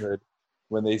Planned Parenthood,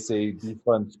 when they say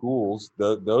defund schools.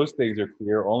 Those things are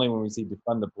clear. Only when we say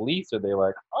defund the police are they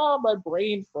like, oh, my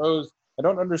brain froze. I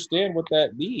don't understand what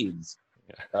that means.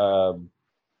 Yeah.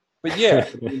 But yeah,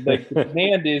 like the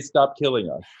demand is stop killing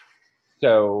us.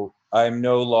 So I'm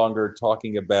no longer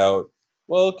talking about,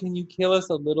 well, can you kill us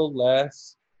a little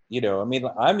less?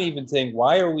 I'm even saying,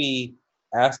 why are we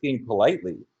asking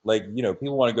politely? Like,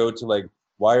 people want to go to like,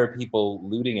 why are people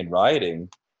looting and rioting?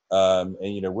 And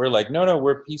we're like, no,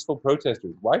 we're peaceful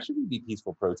protesters. Why should we be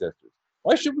peaceful protesters?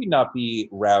 Why should we not be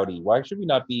rowdy? Why should we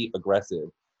not be aggressive?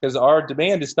 Because our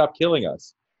demand is stop killing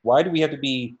us. Why do we have to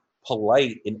be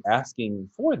polite in asking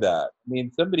for that? I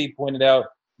mean, somebody pointed out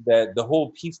that the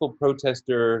whole peaceful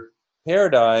protester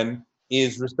paradigm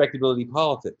is respectability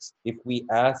politics. If we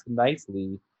ask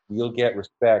nicely, we'll get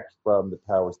respect from the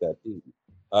powers that be.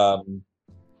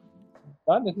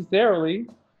 Not necessarily.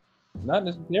 Not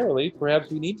necessarily. Perhaps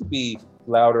we need to be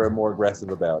louder and more aggressive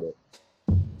about it.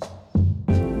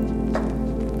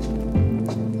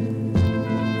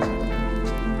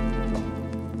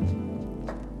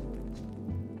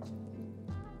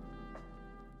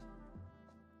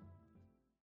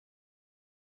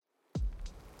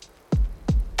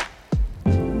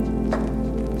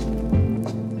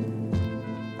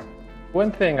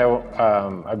 One thing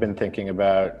I've been thinking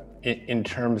about in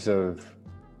terms of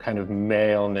kind of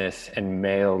maleness and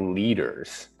male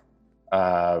leaders,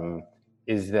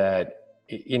 is that,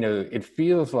 it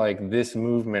feels like this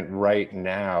movement right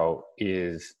now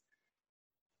is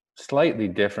slightly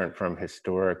different from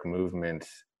historic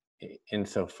movements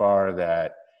insofar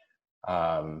that,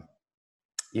 the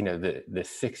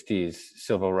 60s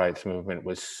civil rights movement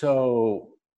was so,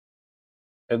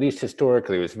 at least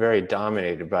historically, was very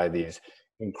dominated by these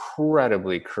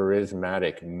incredibly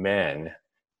charismatic men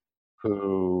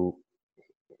who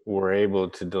were able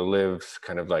to deliver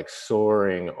kind of like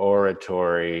soaring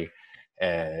oratory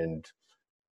and,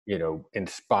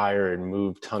 inspire and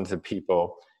move tons of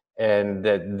people. And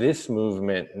that this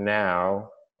movement now,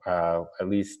 at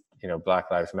least,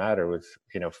 Black Lives Matter was,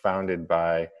 founded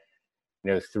by,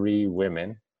 three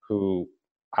women who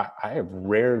I have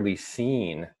rarely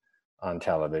seen on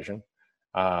television.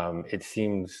 It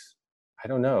seems, I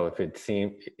don't know if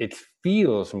it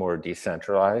feels more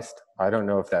decentralized. I don't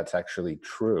know if that's actually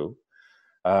true.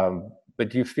 But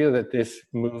do you feel that this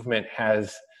movement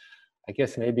has, I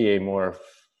guess, maybe a more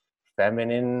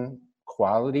feminine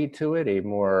quality to it, a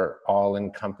more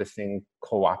all-encompassing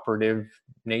cooperative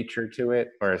nature to it?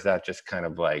 Or is that just kind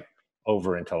of like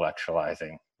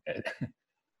over-intellectualizing it?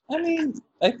 I mean,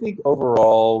 I think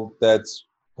overall that's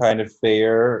kind of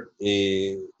fair.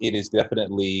 It is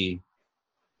definitely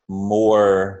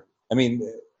more, I mean,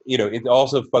 it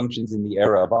also functions in the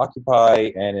era of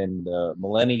Occupy and in the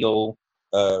millennial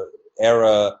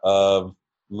era of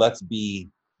let's be,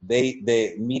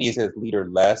 they media says leader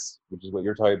less, which is what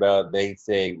you're talking about. They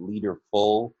say leader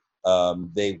full.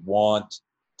 They want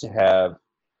to have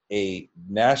a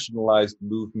nationalized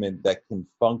movement that can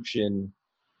function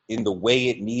in the way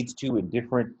it needs to in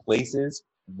different places.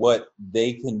 What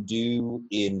they can do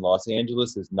in Los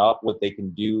Angeles is not what they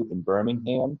can do in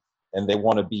Birmingham. And they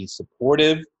want to be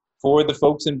supportive for the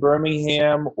folks in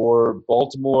Birmingham or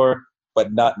Baltimore,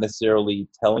 but not necessarily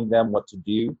telling them what to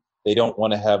do. They don't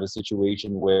want to have a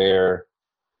situation where,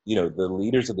 the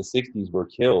leaders of the 60s were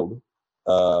killed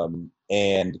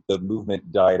and the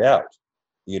movement died out.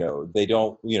 They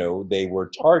don't, they were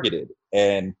targeted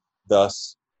and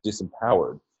thus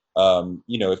disempowered.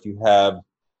 If you have,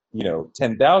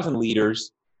 10,000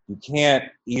 leaders, you can't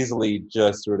easily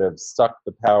just sort of suck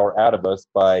the power out of us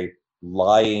by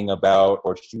lying about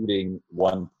or shooting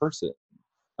one person.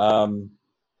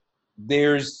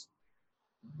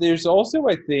 There's also,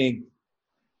 I think,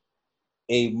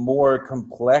 a more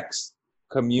complex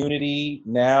community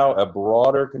now, a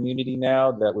broader community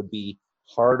now that would be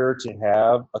harder to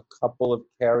have a couple of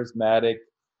charismatic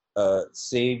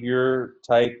savior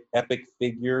type epic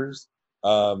figures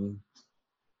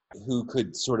who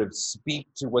could sort of speak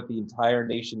to what the entire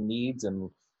nation needs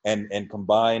and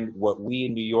combine what we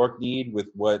in New York need with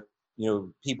what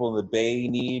people in the Bay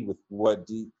need with what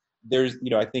there's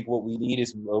I think what we need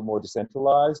is a little more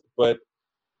decentralized, but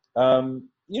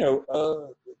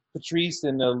Patrice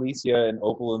and Alicia and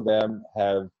Opal and them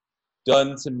have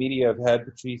done some media. I've had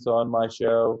Patrice on my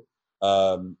show.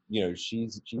 She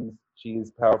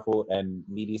is powerful and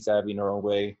media savvy in her own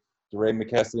way. DeRay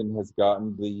McKesson has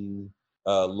gotten the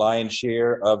lion's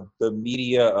share of the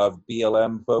media of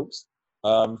BLM folks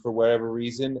for whatever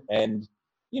reason. And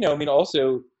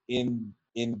also in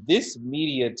this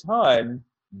media time,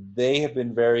 they have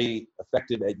been very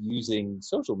effective at using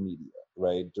social media,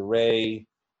 right? DeRay,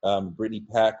 Brittany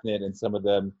Packnett, and some of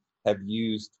them have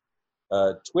used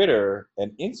Twitter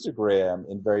and Instagram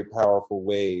in very powerful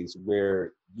ways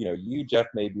where, you, Jeff,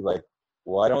 may be like,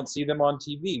 well, I don't see them on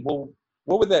TV. Well,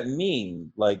 what would that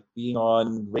mean? Like being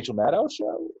on Rachel Maddow's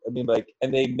show? I mean,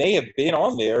 and they may have been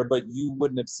on there, but you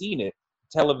wouldn't have seen it.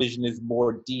 Television is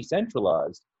more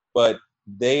decentralized, but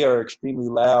they are extremely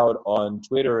loud on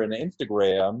Twitter and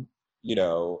Instagram,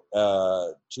 to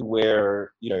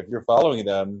where, if you're following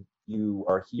them, you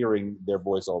are hearing their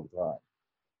voice all the time.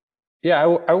 Yeah,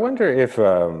 I wonder if,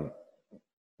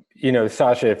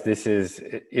 Sasha, if this is,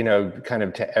 kind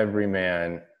of to every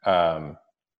man.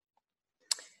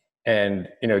 And,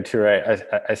 Touré,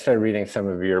 I started reading some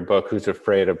of your book, Who's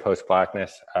Afraid of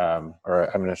Post-Blackness?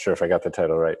 Or I'm not sure if I got the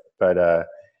title right, but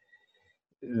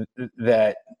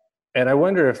and I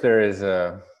wonder if there is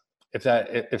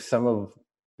if some of,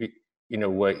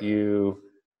 what you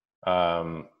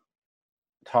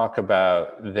talk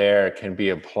about there can be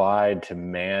applied to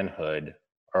manhood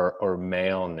or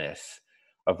maleness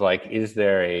of like, is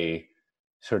there a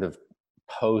sort of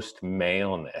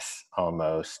post-maleness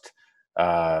almost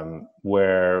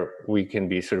where we can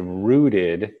be sort of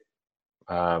rooted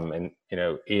and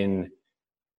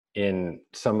in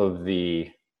some of the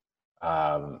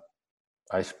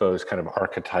I suppose kind of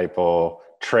archetypal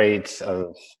traits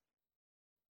of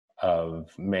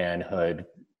manhood,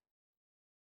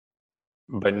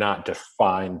 but not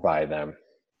defined by them.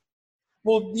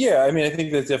 Well, yeah, I mean, I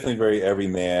think that's definitely very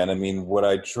everyman. I mean, what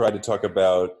I try to talk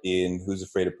about in Who's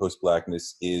Afraid of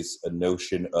Post-Blackness is a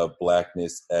notion of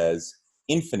blackness as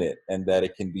infinite and that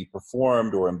it can be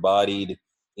performed or embodied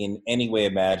in any way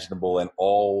imaginable, and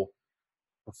all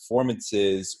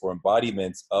performances or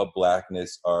embodiments of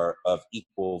blackness are of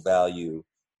equal value.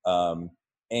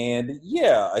 And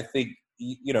yeah, I think,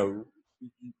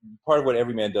 part of what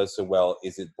Everyman does so well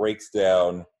is it breaks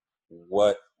down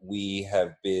what we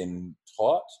have been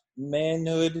taught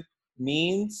manhood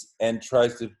means and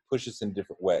tries to push us in a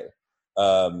different way.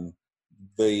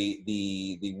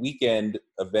 the weekend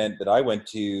event that I went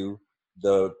to,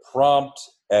 the prompt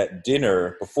at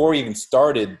dinner before we even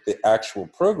started the actual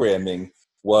programming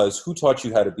was, who taught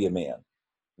you how to be a man?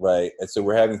 Right. And so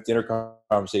we're having this dinner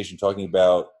conversation talking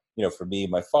about, you know, for me,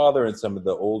 my father and some of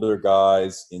the older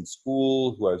guys in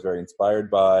school who I was very inspired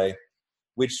by,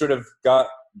 which sort of got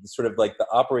sort of like the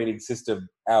operating system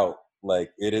out.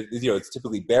 Like it is, you know, it's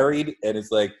typically buried, and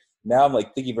it's like, now I'm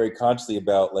like thinking very consciously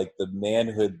about like the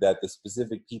manhood that the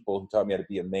specific people who taught me how to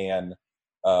be a man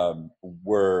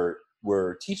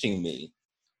were teaching me.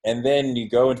 And then you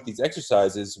go into these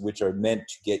exercises, which are meant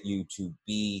to get you to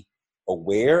be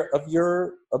aware of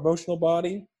your emotional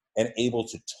body and able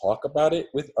to talk about it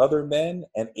with other men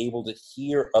and able to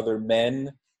hear other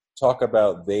men talk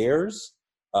about theirs,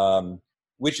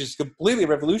 which is completely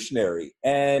revolutionary.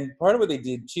 And part of what they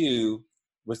did too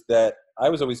was that I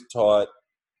was always taught,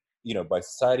 you know, by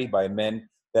society, by men,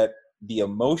 that the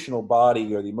emotional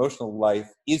body or the emotional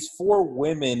life is for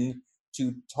women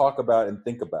to talk about and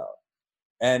think about.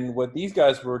 And what these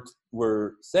guys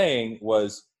were saying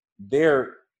was,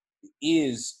 there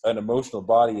is an emotional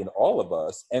body in all of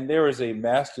us, and there is a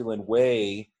masculine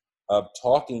way of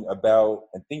talking about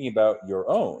and thinking about your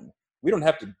own. We don't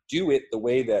have to do it the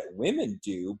way that women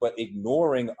do, but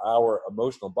ignoring our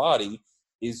emotional body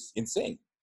is insane.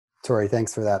 Tori,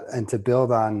 thanks for that. And to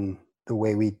build on the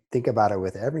way we think about it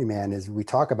with every man, is we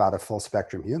talk about a full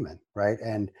spectrum human, right?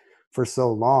 And for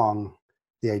so long,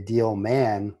 the ideal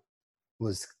man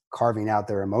was carving out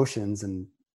their emotions and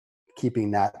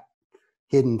keeping that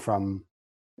hidden from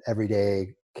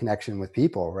everyday connection with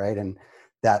people, right? And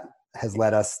that has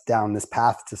led us down this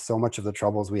path to so much of the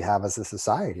troubles we have as a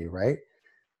society, right?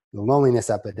 The loneliness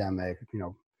epidemic, you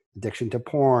know, addiction to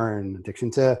porn,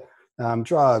 addiction to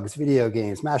drugs, video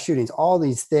games, mass shootings, all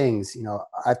these things, you know,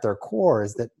 at their core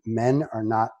is that men are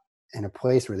not in a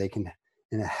place where they can,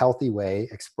 in a healthy way,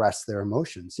 express their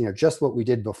emotions. You know, just what we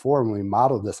did before when we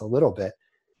modeled this a little bit,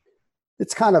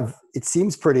 it's kind of, it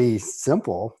seems pretty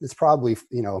simple. It's probably,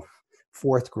 you know,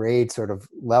 fourth grade sort of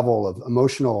level of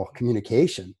emotional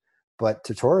communication. But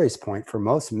to Tori's point, for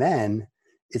most men,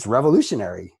 it's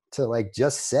revolutionary to like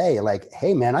just say like,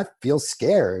 hey man, I feel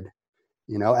scared,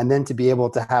 you know, and then to be able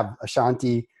to have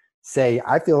Ashanti say,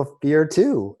 I feel fear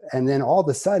too. And then all of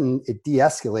a sudden it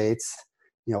de-escalates,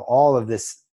 you know, all of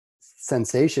this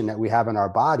sensation that we have in our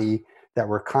body, that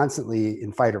we're constantly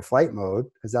in fight or flight mode,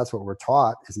 because that's what we're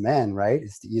taught as men, right?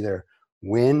 Is to either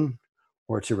win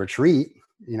or to retreat.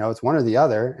 You know, it's one or the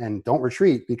other, and don't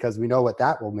retreat, because we know what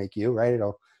that will make you, right?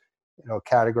 It'll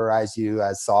categorize you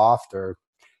as soft, or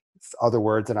other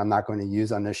words that I'm not going to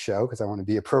use on this show because I want to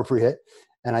be appropriate.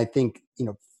 And I think, you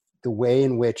know, the way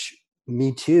in which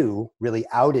Me Too really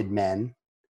outed men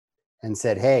and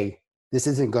said, hey, this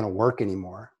isn't going to work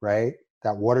anymore, right?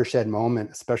 That watershed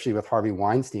moment, especially with Harvey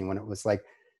Weinstein, when it was like,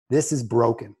 this is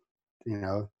broken, you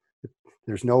know,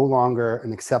 there's no longer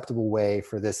an acceptable way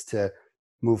for this to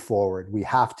move forward. We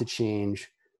have to change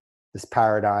this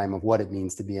paradigm of what it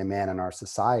means to be a man in our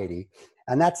society.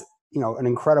 And that's, you know, an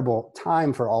incredible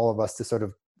time for all of us to sort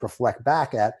of reflect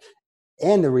back at.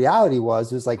 And the reality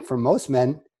was like, for most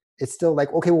men, it's still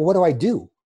like, okay, well, what do I do?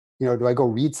 You know, do I go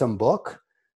read some book?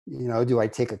 You know, do I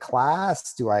take a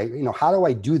class? Do I, you know, how do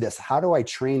I do this? How do I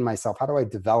train myself? How do I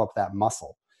develop that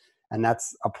muscle? And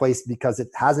that's a place, because it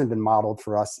hasn't been modeled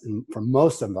for us. And for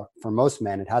most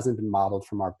men, it hasn't been modeled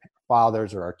from our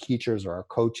fathers or our teachers or our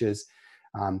coaches.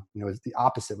 You know, it's the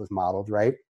opposite was modeled,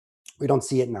 right? We don't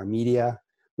see it in our media.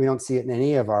 We don't see it in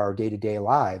any of our day-to-day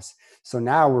lives. So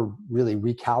now we're really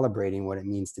recalibrating what it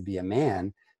means to be a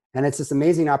man. And it's this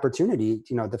amazing opportunity,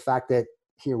 you know, the fact that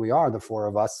here we are, the four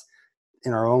of us,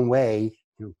 in our own way,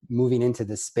 you know, moving into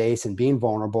this space and being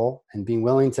vulnerable and being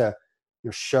willing to, you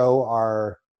know, show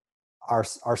our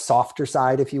softer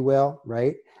side, if you will,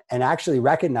 right? And actually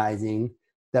recognizing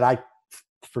that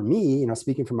for me, you know,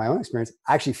 speaking from my own experience,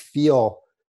 I actually feel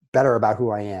better about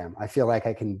who I am. I feel like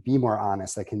I can be more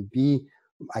honest. I can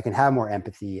have more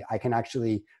empathy. I can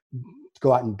actually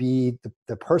go out and be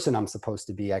the person I'm supposed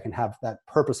to be. I can have that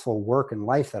purposeful work and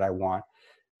life that I want,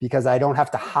 because I don't have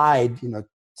to hide, you know,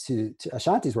 to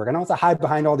Ashanti's work. I don't have to hide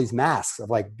behind all these masks of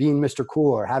like being Mr.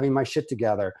 Cool or having my shit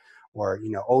together, or, you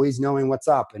know, always knowing what's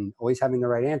up and always having the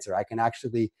right answer. I can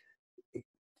actually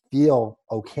feel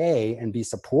okay and be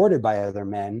supported by other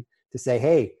men to say,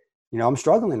 hey, you know, I'm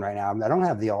struggling right now. I don't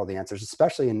have all the answers,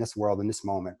 especially in this world, in this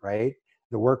moment, right?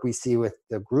 The work we see with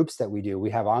the groups that we do,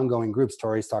 we have ongoing groups.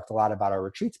 Tori's talked a lot about our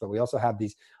retreats, but we also have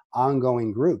these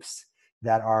ongoing groups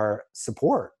that are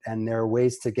support, and there are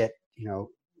ways to get, you know,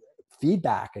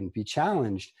 feedback and be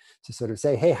challenged to sort of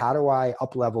say, hey, how do I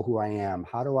up level who I am?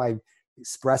 How do I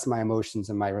express my emotions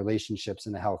and my relationships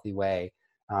in a healthy way.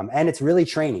 And it's really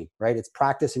training, right? It's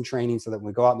practice and training so that when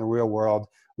we go out in the real world,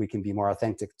 we can be more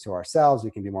authentic to ourselves,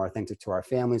 we can be more authentic to our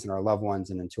families and our loved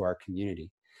ones and into our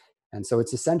community. And so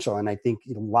it's essential. And I think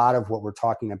a lot of what we're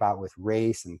talking about with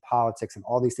race and politics and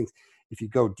all these things, if you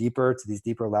go deeper to these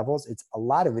deeper levels, it's a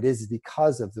lot of it is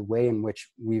because of the way in which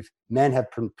men have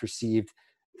perceived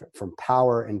from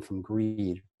power and from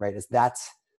greed, right? That's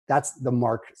the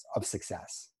mark of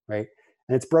success, right?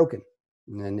 And it's broken.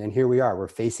 And here we are, we're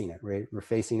facing it, right? We're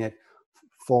facing it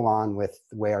full on with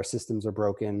the way our systems are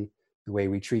broken, the way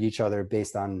we treat each other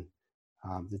based on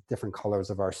the different colors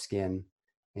of our skin.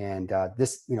 And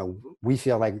this, we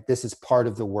feel like this is part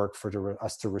of the work for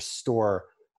us to restore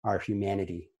our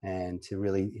humanity and to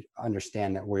really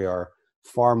understand that we are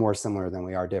far more similar than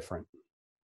we are different.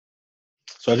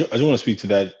 So I just want to speak to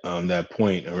that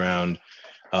point around,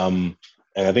 and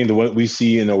I think what we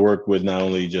see in our work with not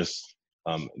only just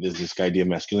this idea of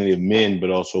masculinity of men, but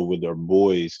also with our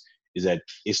boys, is that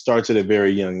it starts at a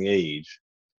very young age.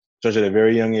 It starts at a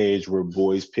very young age where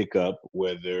boys pick up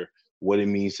what it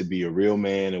means to be a real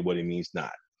man and what it means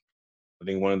not. I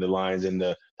think one of the lines in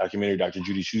the documentary, Dr.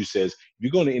 Judy Chu says, if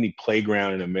you go to any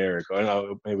playground in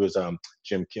America, maybe it was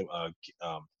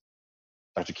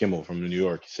Dr. Kimmel from New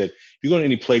York, he said, if you go to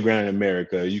any playground in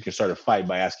America, you can start a fight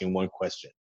by asking one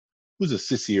question: who's a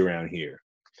sissy around here?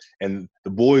 And the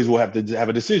boys will have to have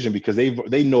a decision because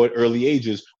they know at early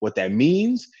ages what that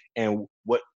means and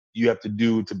what you have to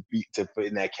do to fit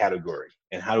in that category.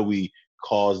 And how do we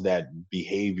cause that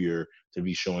behavior to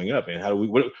be showing up? And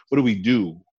what do we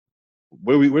do?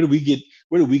 Where do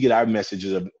we get our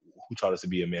messages of who taught us to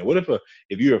be a man? What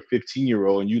if you're a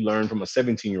 15-year-old and you learn from a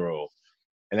 17-year-old,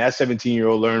 and that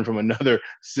 17-year-old learned from another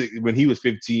when he was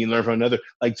 15, learned from another,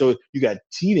 so you got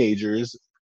teenagers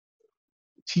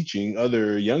teaching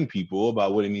other young people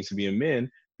about what it means to be a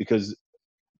man, because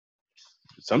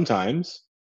sometimes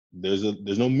there's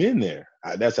no men there.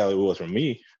 That's how it was for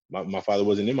me. My father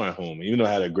wasn't in my home. Even though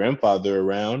I had a grandfather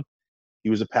around, he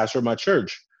was a pastor of my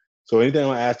church. So anything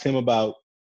I asked him about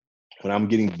when I'm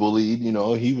getting bullied,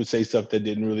 he would say stuff that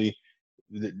that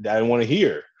I didn't want to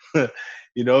hear.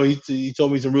 He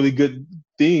told me some really good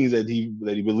things that he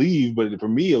believed, but for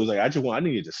me, it was like I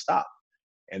needed to stop.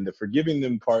 And the forgiving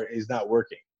them part is not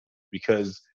working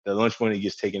because the lunch money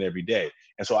gets taken every day.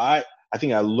 And so I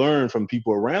think I learned from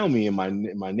people around me in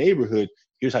my neighborhood,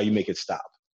 here's how you make it stop.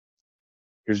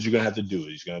 Here's what you're going to have to do.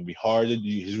 It's going to be hard to do.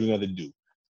 Here's what you're going to have to do.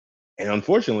 And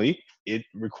unfortunately, it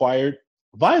required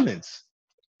violence.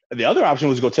 The other option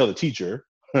was to go tell the teacher.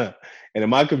 And in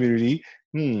my community,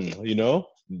 the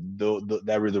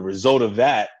result of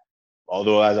that,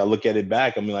 although as I look at it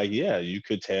back, I'm like, yeah, you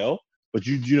could tell, but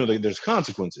you know that there's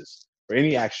consequences for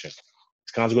any action.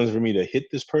 It's consequences for me to hit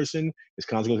this person. It's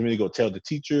consequences for me to go tell the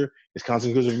teacher. It's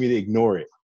consequences for me to ignore it.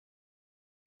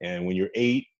 And when you're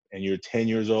 8 and you're 10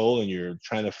 years old and you're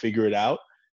trying to figure it out,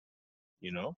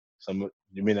 you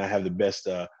may not have the best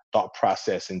thought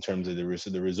process in terms of the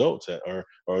results or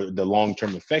the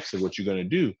long-term effects of what you're going to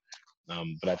do.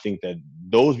 But I think that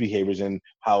those behaviors and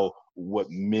what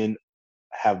men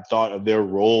have thought of their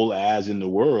role as in the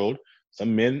world,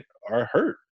 some men are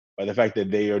hurt by the fact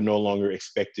that they are no longer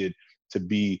expected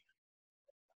to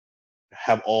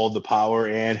have all the power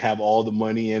and have all the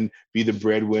money and be the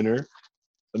breadwinner.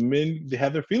 Some men, they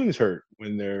have their feelings hurt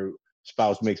when their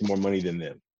spouse makes more money than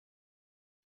them.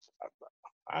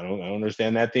 I don't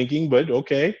understand that thinking, but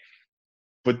okay.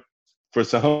 But for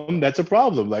some, that's a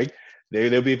problem. Like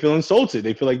they'll be feeling insulted.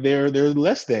 They feel like they're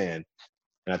less than.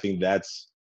 And I think that's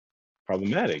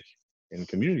problematic in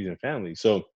communities and families.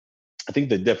 So I think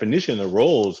the definition of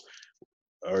roles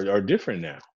are different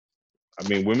now. I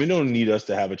mean, women don't need us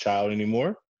to have a child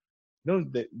anymore.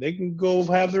 They can go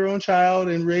have their own child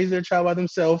and raise their child by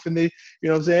themselves. And they, you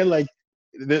know what I'm saying? Like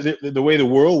the way the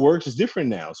world works is different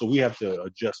now. So we have to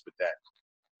adjust with that,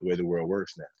 the way the world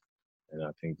works now. And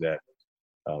I think that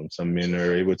some men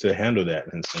are able to handle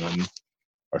that and some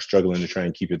are struggling to try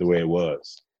and keep it the way it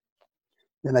was.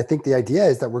 And I think the idea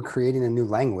is that we're creating a new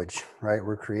language, right?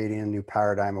 We're creating a new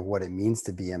paradigm of what it means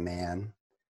to be a man.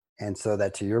 And so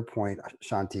that, to your point,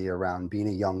 Shanti, around being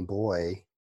a young boy,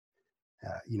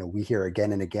 we hear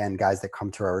again and again, guys that come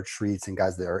to our retreats and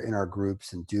guys that are in our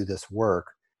groups and do this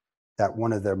work, that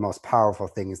one of the most powerful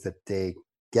things that they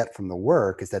get from the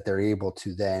work is that they're able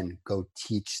to then go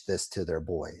teach this to their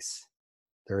boys.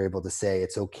 They're able to say,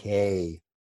 it's okay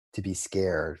to be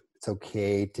scared. It's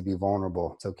okay to be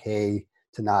vulnerable. It's okay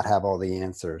to not have all the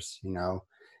answers,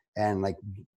 and like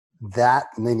that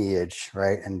lineage,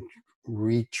 right? And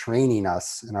retraining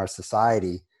us in our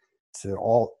society to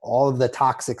all of the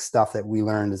toxic stuff that we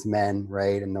learned as men,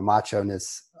 right? And the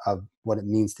macho-ness of what it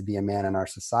means to be a man in our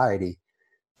society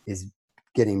is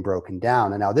getting broken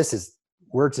down. And now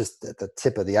we're just at the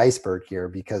tip of the iceberg here,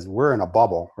 because we're in a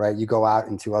bubble, right? You go out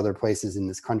into other places in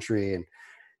this country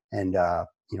and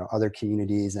other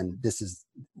communities, and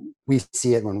we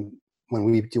see it when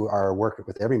we do our work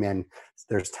with Everyman.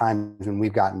 There's times when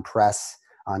we've gotten press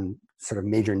on sort of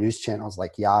major news channels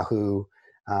like Yahoo,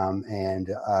 and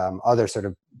other sort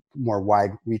of more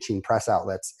wide-reaching press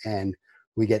outlets, and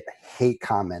we get hate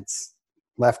comments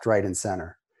left, right, and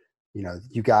center.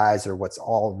 You guys are what's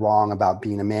all wrong about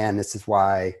being a man. This is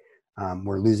why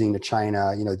we're losing to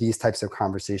China. These types of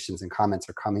conversations and comments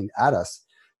are coming at us.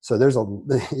 So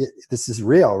this is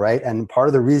real, right? And part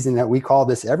of the reason that we call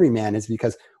this Everyman is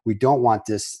because we don't want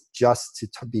this just to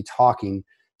be talking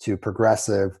to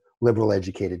progressive, liberal,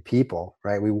 educated people,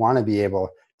 right? We want to be able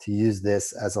to use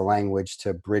this as a language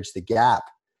to bridge the gap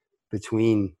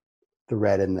between the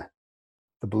red and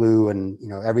the blue and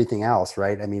everything else,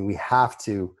 right? I mean, we have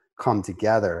to come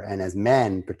together, and as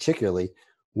men particularly,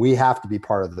 we have to be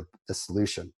part of the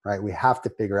solution, right? We have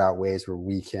to figure out ways where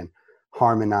we can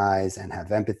harmonize and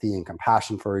have empathy and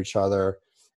compassion for each other,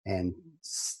 and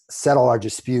settle our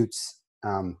disputes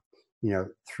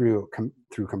through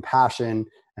compassion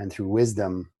and through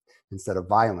wisdom instead of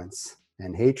violence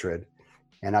and hatred.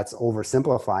 And that's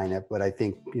oversimplifying it, but I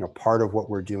think part of what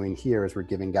we're doing here is we're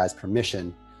giving guys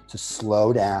permission to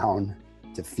slow down,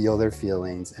 to feel their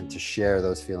feelings, and to share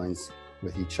those feelings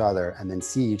with each other, and then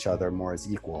see each other more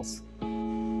as equals.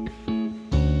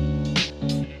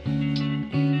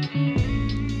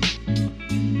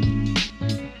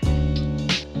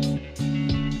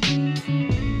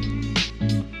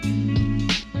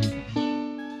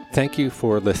 Thank you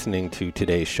for listening to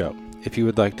today's show. If you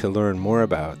would like to learn more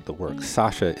about the work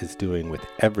Sasha is doing with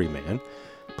Everyman,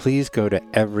 please go to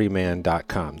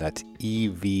everyman.com. That's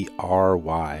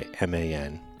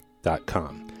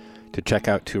EVRYMAN.com. To check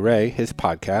out Toure, his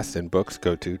podcasts and books,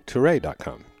 go to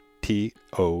toure.com,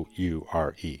 TOURE.com.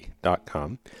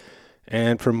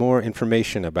 And for more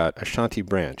information about Ashanti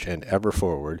Branch and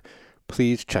EverForward,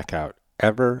 please check out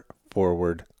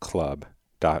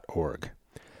everforwardclub.org.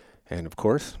 And of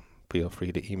course, feel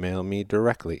free to email me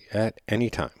directly at any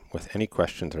time with any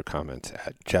questions or comments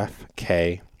at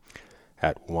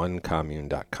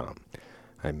jeffk@onecommune.com.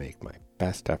 I make my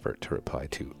best effort to reply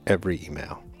to every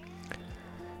email.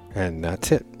 And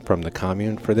that's it from the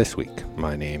Commune for this week.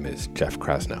 My name is Jeff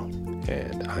Krasno,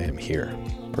 and I am here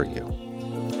for you.